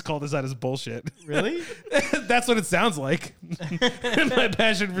 Oh, I just called this out as bullshit. Really? That's what it sounds like. My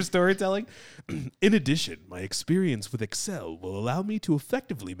passion for storytelling. In addition, my experience with Excel will allow me to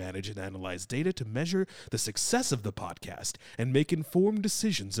effectively manage and analyze data to measure the success of the podcast and make informed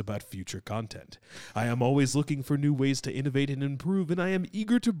decisions about future content. I am always looking for new ways to innovate and improve, and I am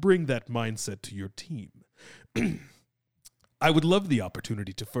eager to bring that mindset to your team. I would love the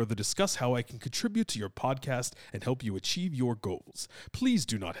opportunity to further discuss how I can contribute to your podcast and help you achieve your goals. Please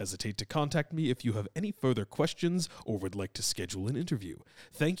do not hesitate to contact me if you have any further questions or would like to schedule an interview.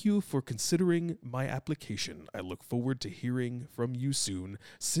 Thank you for considering my application. I look forward to hearing from you soon.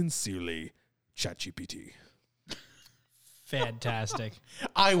 Sincerely, ChatGPT. Fantastic.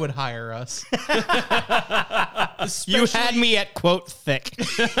 I would hire us. You had me at, quote, thick.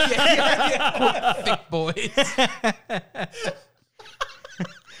 Thick boys.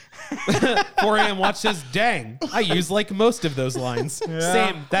 4 a.m. watch says, dang, I use like most of those lines.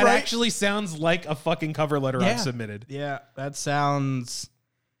 Same. That Right. actually sounds like a fucking cover letter Yeah. I've submitted. Yeah, that sounds...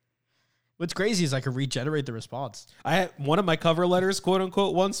 What's crazy is I could regenerate the response. I had one of my cover letters, quote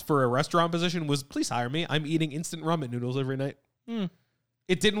unquote, once for a restaurant position was, please hire me. I'm eating instant ramen noodles every night.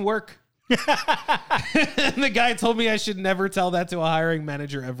 It didn't work. And the guy told me I should never tell that to a hiring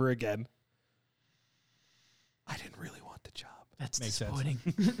manager ever again. I didn't really want the job. That's Makes sense.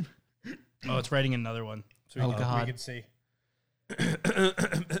 disappointing. Oh, it's writing another one. So Oh, God. We can see.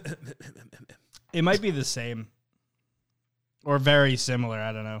 It might be the same. Or very similar.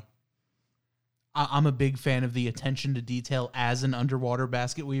 I don't know. I'm a big fan of the attention to detail as an underwater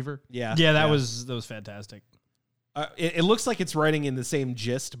basket weaver. Yeah. Yeah, that was fantastic. It looks like it's writing in the same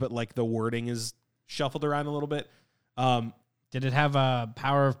gist, but like the wording is shuffled around a little bit. Did it have a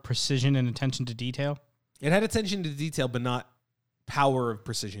power of precision and attention to detail? It had attention to detail, but not power of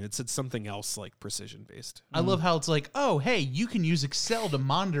precision. It said something else like precision based. I love how it's like, oh, hey, you can use Excel to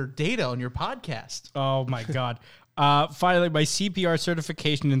monitor data on your podcast. Oh, my God. Finally, my CPR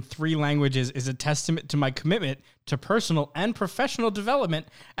certification in 3 languages is a testament to my commitment to personal and professional development,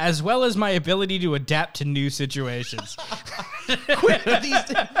 as well as my ability to adapt to new situations. Quick,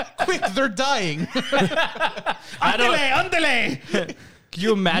 they're dying. Andale! Can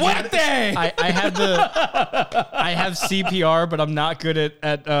you imagine? Muerte! I have CPR, but I'm not good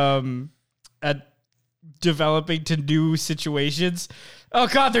at developing to new situations. Oh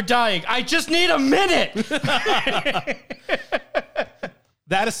God, they're dying. I just need a minute.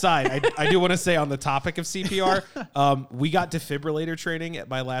 That aside, I do want to say on the topic of CPR, we got defibrillator training at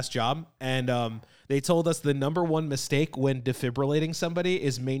my last job, and they told us the number one mistake when defibrillating somebody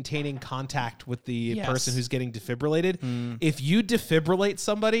is maintaining contact with the person who's getting defibrillated. If you defibrillate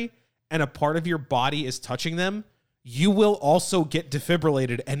somebody and a part of your body is touching them, you will also get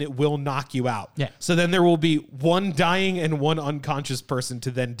defibrillated and it will knock you out. Yeah. So then there will be one dying and one unconscious person to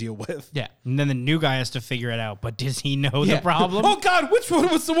then deal with. Yeah. And then the new guy has to figure it out. But does he know the problem? Oh God, which one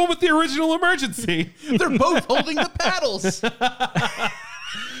was the one with the original emergency? They're both holding the paddles. The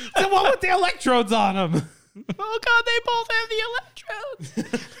one with the electrodes on them. Oh God, they both have the electrodes.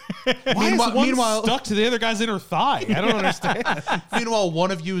 Why is one meanwhile- stuck to the other guy's inner thigh? I don't understand. Meanwhile,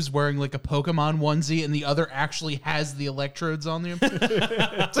 one of you is wearing like a Pokemon onesie and the other actually has the electrodes on them.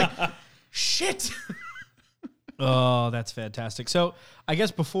 It's like, shit. Oh, that's fantastic. So I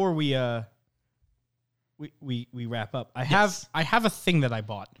guess before we wrap up, I have a thing that I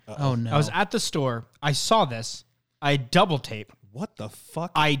bought. Oh, no. I was at the store. I saw this. I double taped. What the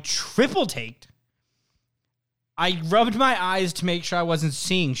fuck? I triple taped. I rubbed my eyes to make sure I wasn't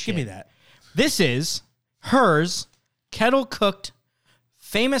seeing shit. Give me that. This is hers kettle cooked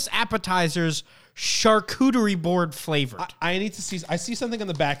famous appetizers charcuterie board flavored. I need to see. I see something on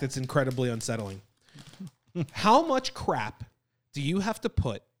the back that's incredibly unsettling. How much crap do you have to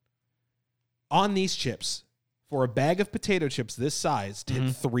put on these chips for a bag of potato chips this size to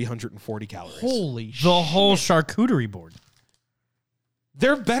hit 340 calories? Holy shit. The whole charcuterie board.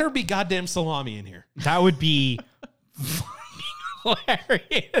 There better be goddamn salami in here. That would be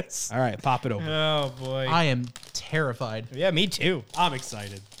hilarious. All right, pop it open. Oh, boy. I am terrified. Yeah, me too. I'm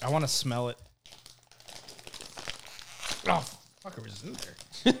excited. I want to smell it. Oh, fucker was in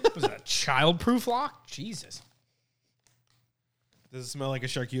there. Was that a child-proof lock? Jesus. Does it smell like a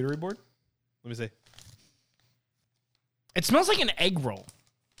charcuterie board? Let me see. It smells like an egg roll.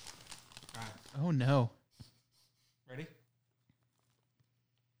 Oh, no. Ready?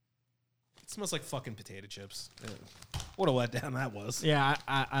 It smells like fucking potato chips. What a letdown that was. Yeah,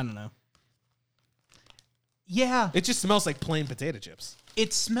 I don't know. Yeah. It just smells like plain potato chips.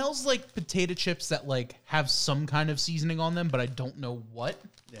 It smells like potato chips that, like, have some kind of seasoning on them, but I don't know what.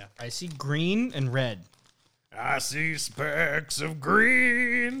 Yeah. I see green and red. I see specks of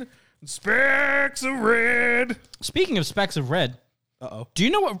green and specks of red. Speaking of specks of red, Uh-oh. do you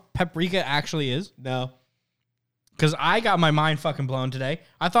know what paprika actually is? No. Because I got my mind fucking blown today.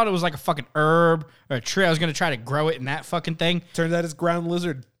 I thought it was like a fucking herb or a tree. I was going to try to grow it in that fucking thing. Turns out it's ground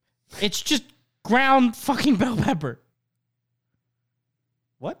lizard. It's just ground fucking bell pepper.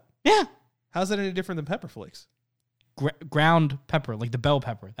 What? Yeah. How's that any different than pepper flakes? Ground pepper, like the bell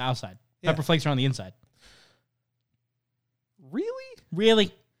pepper, the outside. Yeah. Pepper flakes are on the inside. Really?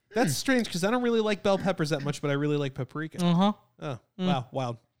 Really? That's strange because I don't really like bell peppers that much, but I really like paprika. Uh-huh. Oh, wow.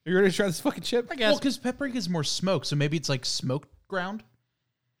 Wild. Are you ready to try this fucking chip? I guess. Well, because paprika is more smoked, so maybe it's like smoked ground.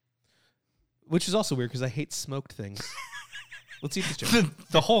 Which is also weird because I hate smoked things. Let's eat this chip.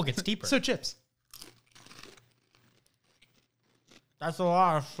 The hole gets deeper. So chips. That's a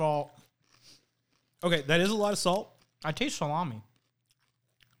lot of salt. Okay, that is a lot of salt. I taste salami.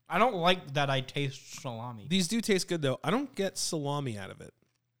 I don't like that I taste salami. These do taste good, though. I don't get salami out of it.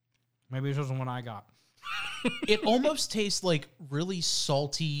 Maybe this wasn't what I got. It almost tastes like really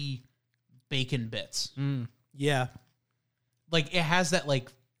salty bacon bits. Yeah. Like, it has that, like,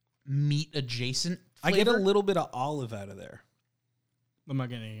 meat adjacent flavor. I get a little bit of olive out of there. I'm not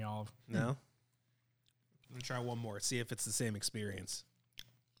getting any olive. No? I'm going to try one more, see if it's the same experience.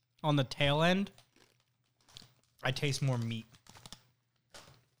 On the tail end, I taste more meat.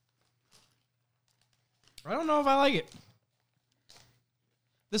 I don't know if I like it.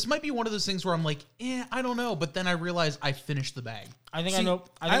 This might be one of those things where I'm like, I don't know. But then I realize I finished the bag. I think See, I know.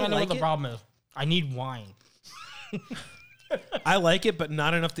 I know like what the it. problem is. I need wine. I like it, but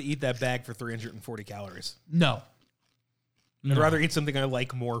not enough to eat that bag for 340 calories. No. I'd rather eat something I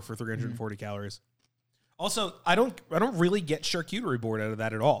like more for 340 calories. Also, I don't really get charcuterie board out of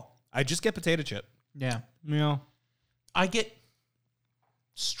that at all. I just get potato chip. Yeah. Yeah. I get,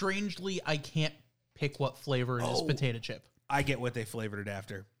 strangely, I can't pick what flavor it is potato chip. I get what they flavored it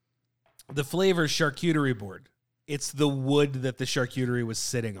after. The flavor is charcuterie board. It's the wood that the charcuterie was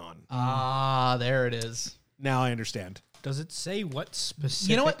sitting on. Ah, there it is. Now I understand. Does it say what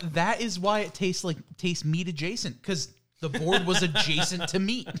specific? You know what? That is why it tastes meat adjacent, because the board was adjacent to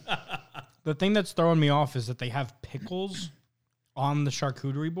meat. The thing that's throwing me off is that they have pickles on the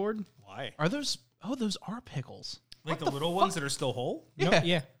charcuterie board. Why? Are those? Oh, those are pickles. Like the little ones that are still whole? Yeah.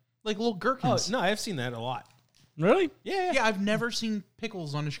 Yeah. Like little Oh, gherkins. no, I've seen that a lot. Really? Yeah. Yeah, I've never seen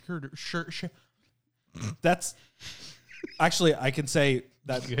pickles on a charcuterie. That's actually, I can say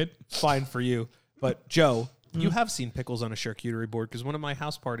that's Good. fine for you. But Joe, you have seen pickles on a charcuterie board because one of my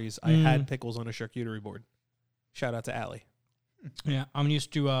house parties, I had pickles on a charcuterie board. Shout out to Allie. Yeah. I'm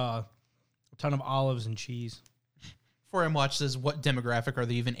used to a ton of olives and cheese. 4M Watch says, what demographic are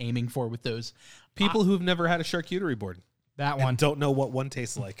they even aiming for with those? People who've never had a charcuterie board That and one. don't know what one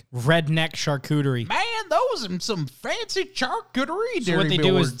tastes like. Redneck charcuterie. Man, those are some fancy charcuterie. So what they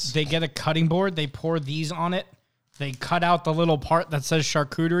do boards. is they get a cutting board, they pour these on it, they cut out the little part that says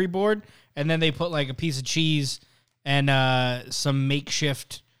charcuterie board, and then they put like a piece of cheese and some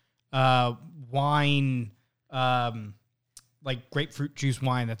makeshift wine, like grapefruit juice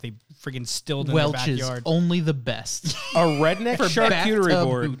wine that they friggin' stilled in their Welch's, backyard. only the best. A redneck For charcuterie bathtub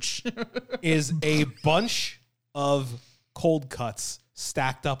board hooch. is a bunch of cold cuts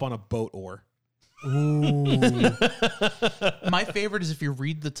stacked up on a boat oar. My favorite is if you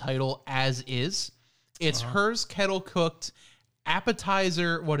read the title as is. It's hers kettle cooked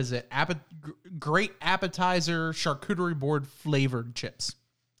appetizer. What is it? Great appetizer charcuterie board flavored chips.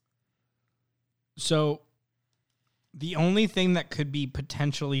 So The only thing that could be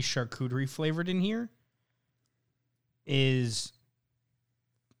potentially charcuterie flavored in here is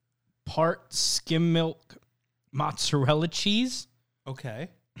part skim milk mozzarella cheese. Okay.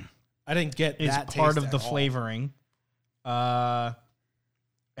 I didn't get Is that part taste of the at all. flavoring. And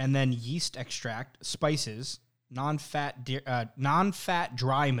then yeast extract, spices, non-fat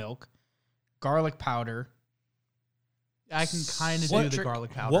dry milk, garlic powder. I can kind of do the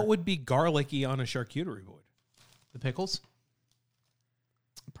garlic powder. What would be garlicky on a charcuterie board? the pickles?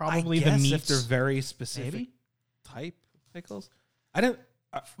 Probably I guess the meats. if they're very specific Maybe? type pickles. I don't.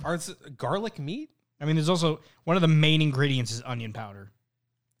 Are garlic meat? I mean, there's also one of the main ingredients is onion powder.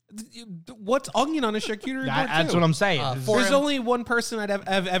 What's onion on a charcuterie board? That's too? what I'm saying. There's only one person I've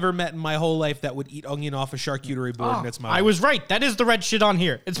ever met in my whole life that would eat onion off a charcuterie board, and it's my I wife. was right. That is the red shit on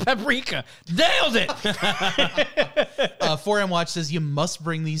here. It's paprika. Nailed it. 4M Watch says you must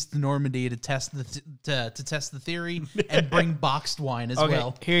bring these to Normandy to test the test the theory and bring boxed wine as Okay,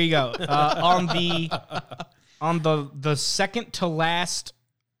 well. here you go. On the second to last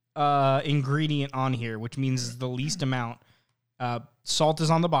ingredient on here, which means is the least amount. Salt is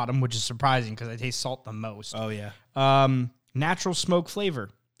on the bottom, which is surprising because I taste salt the most. Oh yeah, Natural smoke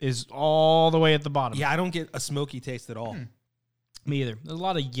flavor is all the way at the bottom. yeah. I don't get a smoky taste at all. Me either. There's a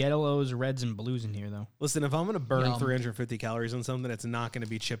lot of yellows, reds, and blues in here, though. Listen, if I'm gonna burn Yum. 350 calories on something, it's not gonna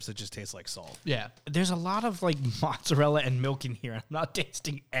be chips that just taste like salt. Yeah. There's a lot of like mozzarella and milk in here. I'm not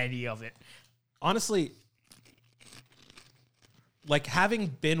tasting any of it. Honestly, like having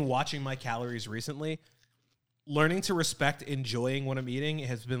been watching my calories recently, learning to respect enjoying what I'm eating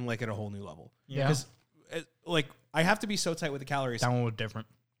has been like at a whole new level. Yeah. Because like I have to be so tight with the calories. That one was different.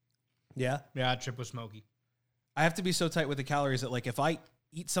 Yeah. Yeah, that chip was smoky. I have to be so tight with the calories that like if I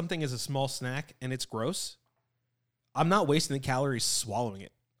eat something as a small snack and it's gross, I'm not wasting the calories swallowing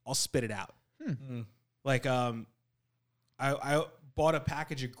it. I'll spit it out. Like I bought a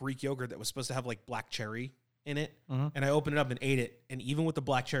package of Greek yogurt that was supposed to have like black cherry in it, and I opened it up and ate it, and even with the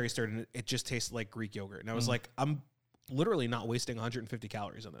black cherry started in it, it just tasted like Greek yogurt. And I was like, I'm literally not wasting 150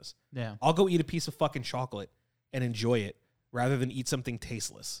 calories on this. Yeah. I'll go eat a piece of fucking chocolate and enjoy it rather than eat something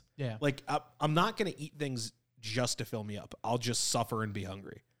tasteless. Yeah. Like I'm not gonna eat things just to fill me up. I'll just suffer and be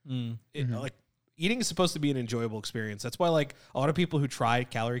hungry. Like eating is supposed to be an enjoyable experience. That's why like a lot of people who try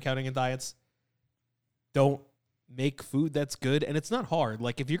calorie counting in diets don't make food that's good, and it's not hard.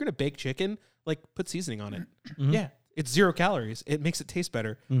 Like if you're gonna bake chicken, like put seasoning on it. Yeah. It's 0 calories. It makes it taste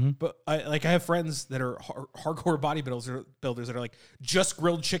better. But I have friends that are hardcore bodybuilders that are like just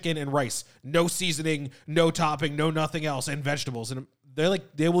grilled chicken and rice, no seasoning, no topping, no nothing else, and vegetables. And they're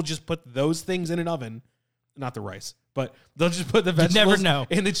like they will just put those things in an oven, not the rice, but they'll just put the vegetables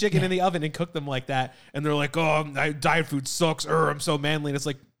in the chicken in the oven and cook them like that. And they're like, oh, diet food sucks. I'm so manly. And it's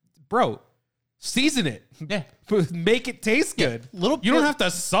like, bro, season it. Yeah. Make it taste good. Little you don't have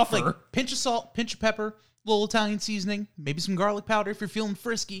to suffer. Like pinch of salt, pinch of pepper, little Italian seasoning, maybe some garlic powder if you're feeling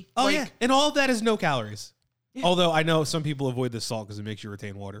frisky. Oh, like, yeah. And all of that is no calories. Yeah. Although I know some people avoid the salt because it makes you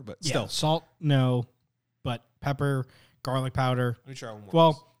retain water, but still. Salt, no, but pepper, garlic powder. Let me try one more.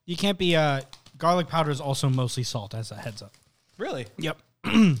 Well, you can't be. Garlic powder is also mostly salt, as a heads up. Really? Yep.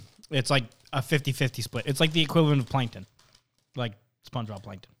 It's like a 50-50 split. It's like the equivalent of plankton, like SpongeBob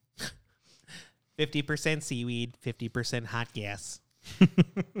plankton. 50% seaweed, 50% hot gas.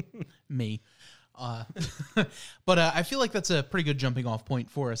 Me. But I feel like that's a pretty good jumping off point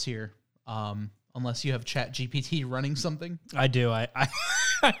for us here. Unless you have ChatGPT running something. I do. I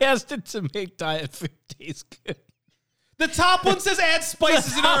asked it to make diet food taste good. The top one says add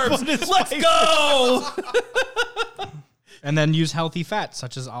spices and top herbs. one is Let's spices. go. And then use healthy fats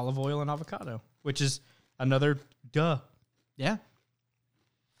such as olive oil and avocado, which is another duh. Yeah.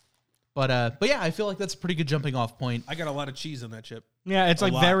 But yeah, I feel like that's a pretty good jumping off point. I got a lot of cheese on that chip. Yeah, it's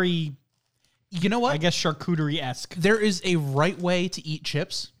like lot. very, You know what? I guess, charcuterie-esque. There is a right way to eat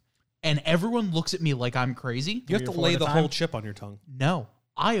chips, and everyone looks at me like I'm crazy. You have to lay the whole chip on your tongue. No,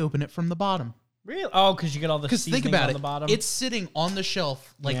 I open it from the bottom. Really? Oh, because you get all the Because seasonings think about on it, the bottom. it's sitting on the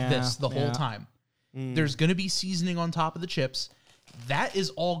shelf like this the whole yeah. time. There's going to be seasoning on top of the chips. That is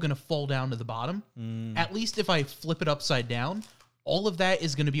all going to fall down to the bottom. At least if I flip it upside down, all of that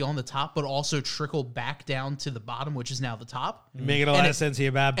is going to be on the top, but also trickle back down to the bottom, which is now the top. You're making a lot of sense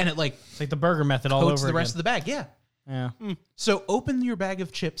here, Bab. And it like it's like the burger method all coats over the rest of again. the bag. Yeah. Yeah, So open your bag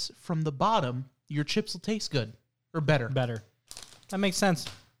of chips from the bottom. Your chips will taste good or better. better. That makes sense.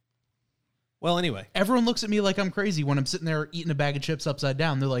 Well, anyway. Everyone looks at me like I'm crazy when I'm sitting there eating a bag of chips upside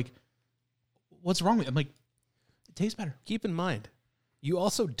down. They're like, what's wrong with it? I'm like, it tastes better. Keep in mind, you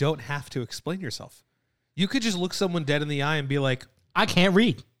also don't have to explain yourself. You could just look someone dead in the eye and be like, I can't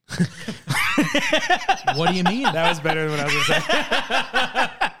read. What do you mean? That was better than what I was going to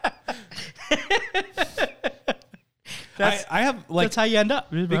say. I have like That's how you end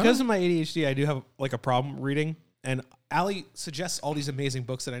up. because of my ADHD. I do have like a problem reading, and Allie suggests all these amazing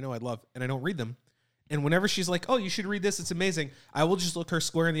books that I know I love, and I don't read them. And whenever she's like, "Oh, you should read this. It's amazing," I will just look her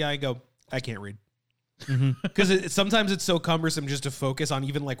square in the eye and go, "I can't read." Because sometimes it's so cumbersome just to focus on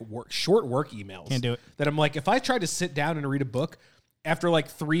even like short work emails. Can't do it. That I'm like, if I tried to sit down and read a book, after like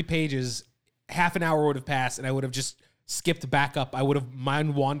 3 pages, half an hour would have passed, and I would have just skipped back up. I would have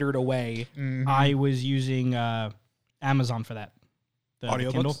mind wandered away. I was using Amazon for that. The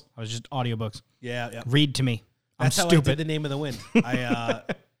Audiobooks? Kindle. I was just audiobooks. Yeah. Read to me. That's I'm how stupid. I did The Name of the Wind.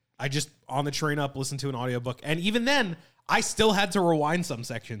 I just on the train up listened to an audiobook, and even then I still had to rewind some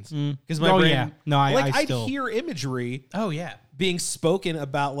sections because my brain. Yeah. No, I'd hear imagery Oh yeah. being spoken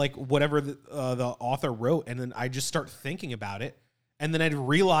about like whatever the author wrote, and then I just start thinking about it, and then I'd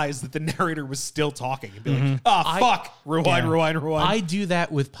realize that the narrator was still talking and be like, "Oh fuck, rewind." I do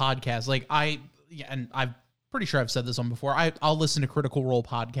that with podcasts. Like and I'm pretty sure I've said this on before. I'll listen to Critical Role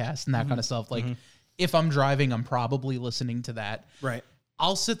podcasts and that kind of stuff. Like if I'm driving, I'm probably listening to that. Right.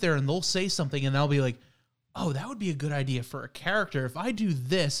 I'll sit there and they'll say something and I'll be like, oh, that would be a good idea for a character. If I do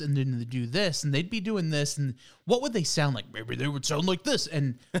this and then they do this and they'd be doing this, and what would they sound like? Maybe they would sound like this.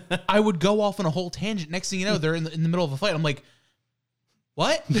 And I would go off on a whole tangent. Next thing you know, they're in the middle of a fight. I'm like,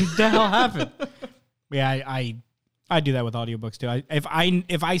 what? What the hell happened? Yeah, I do that with audiobooks too.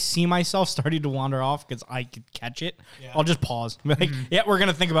 If I see myself starting to wander off because I could catch it, I'll just pause. Be like, yeah, we're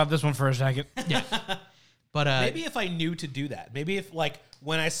gonna think about this one for a second. Yeah. But maybe if I knew to do that, maybe if like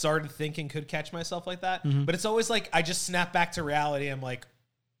when I started thinking could catch myself like that, but it's always like I just snap back to reality. I'm like,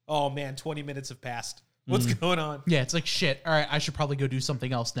 oh man, 20 minutes have passed. What's going on? yeah, it's like shit. All right, I should probably go do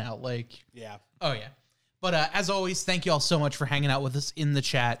something else now. Like, Yeah. oh yeah. But as always, thank you all so much for hanging out with us in the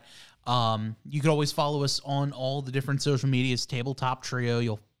chat. You can always follow us on all the different social medias, Tabletop Trio.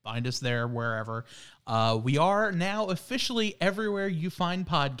 You'll find us there wherever. We are now officially everywhere you find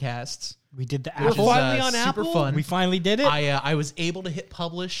podcasts. We did the We're Apple. finally on super Apple? fun. We finally did it. I was able to hit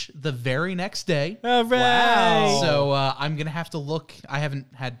publish the very next day. All right. Wow. So I'm going to have to look. I haven't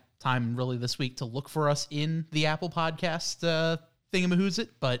had time really this week to look for us in the Apple Podcast thingamahoosit,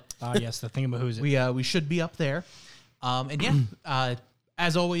 but Yes, the thingamahoosit. we should be up there. And yeah,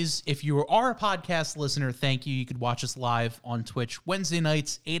 as always, if you are a podcast listener, thank you. You could watch us live on Twitch Wednesday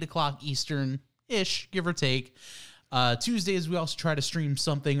nights, 8 o'clock Eastern-ish, give or take. Tuesdays, we also try to stream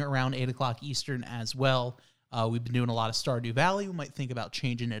something around 8 o'clock Eastern as well. We've been doing a lot of Stardew Valley. We might think about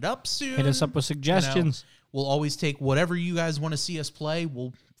changing it up soon. Hit us up with suggestions. We'll always take whatever you guys want to see us play.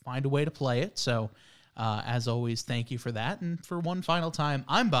 We'll find a way to play it. So, as always, thank you for that. And for one final time,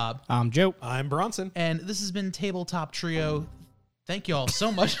 I'm Bob. I'm Joe. I'm Bronson. And this has been Tabletop Trio. Thank you all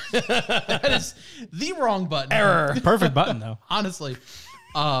so much. That is the wrong button. Error. Perfect button though. Honestly,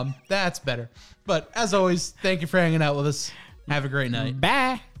 that's better. But as always, thank you for hanging out with us. Have a great night.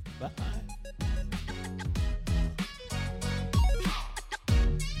 Bye. Bye.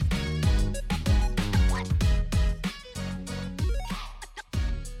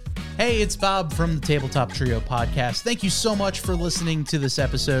 Hey, it's Bob from the Tabletop Trio Podcast. Thank you so much for listening to this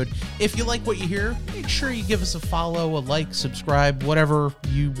episode. If you like what you hear, make sure you give us a follow, a like, subscribe, whatever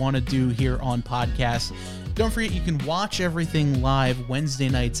you want to do here on podcasts. Don't forget you can watch everything live Wednesday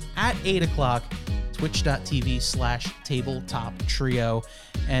nights at 8 o'clock, twitch.tv/Tabletop Trio.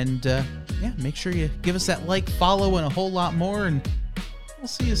 And yeah, make sure you give us that like, follow, and a whole lot more. And we'll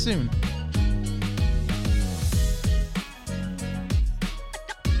see you soon.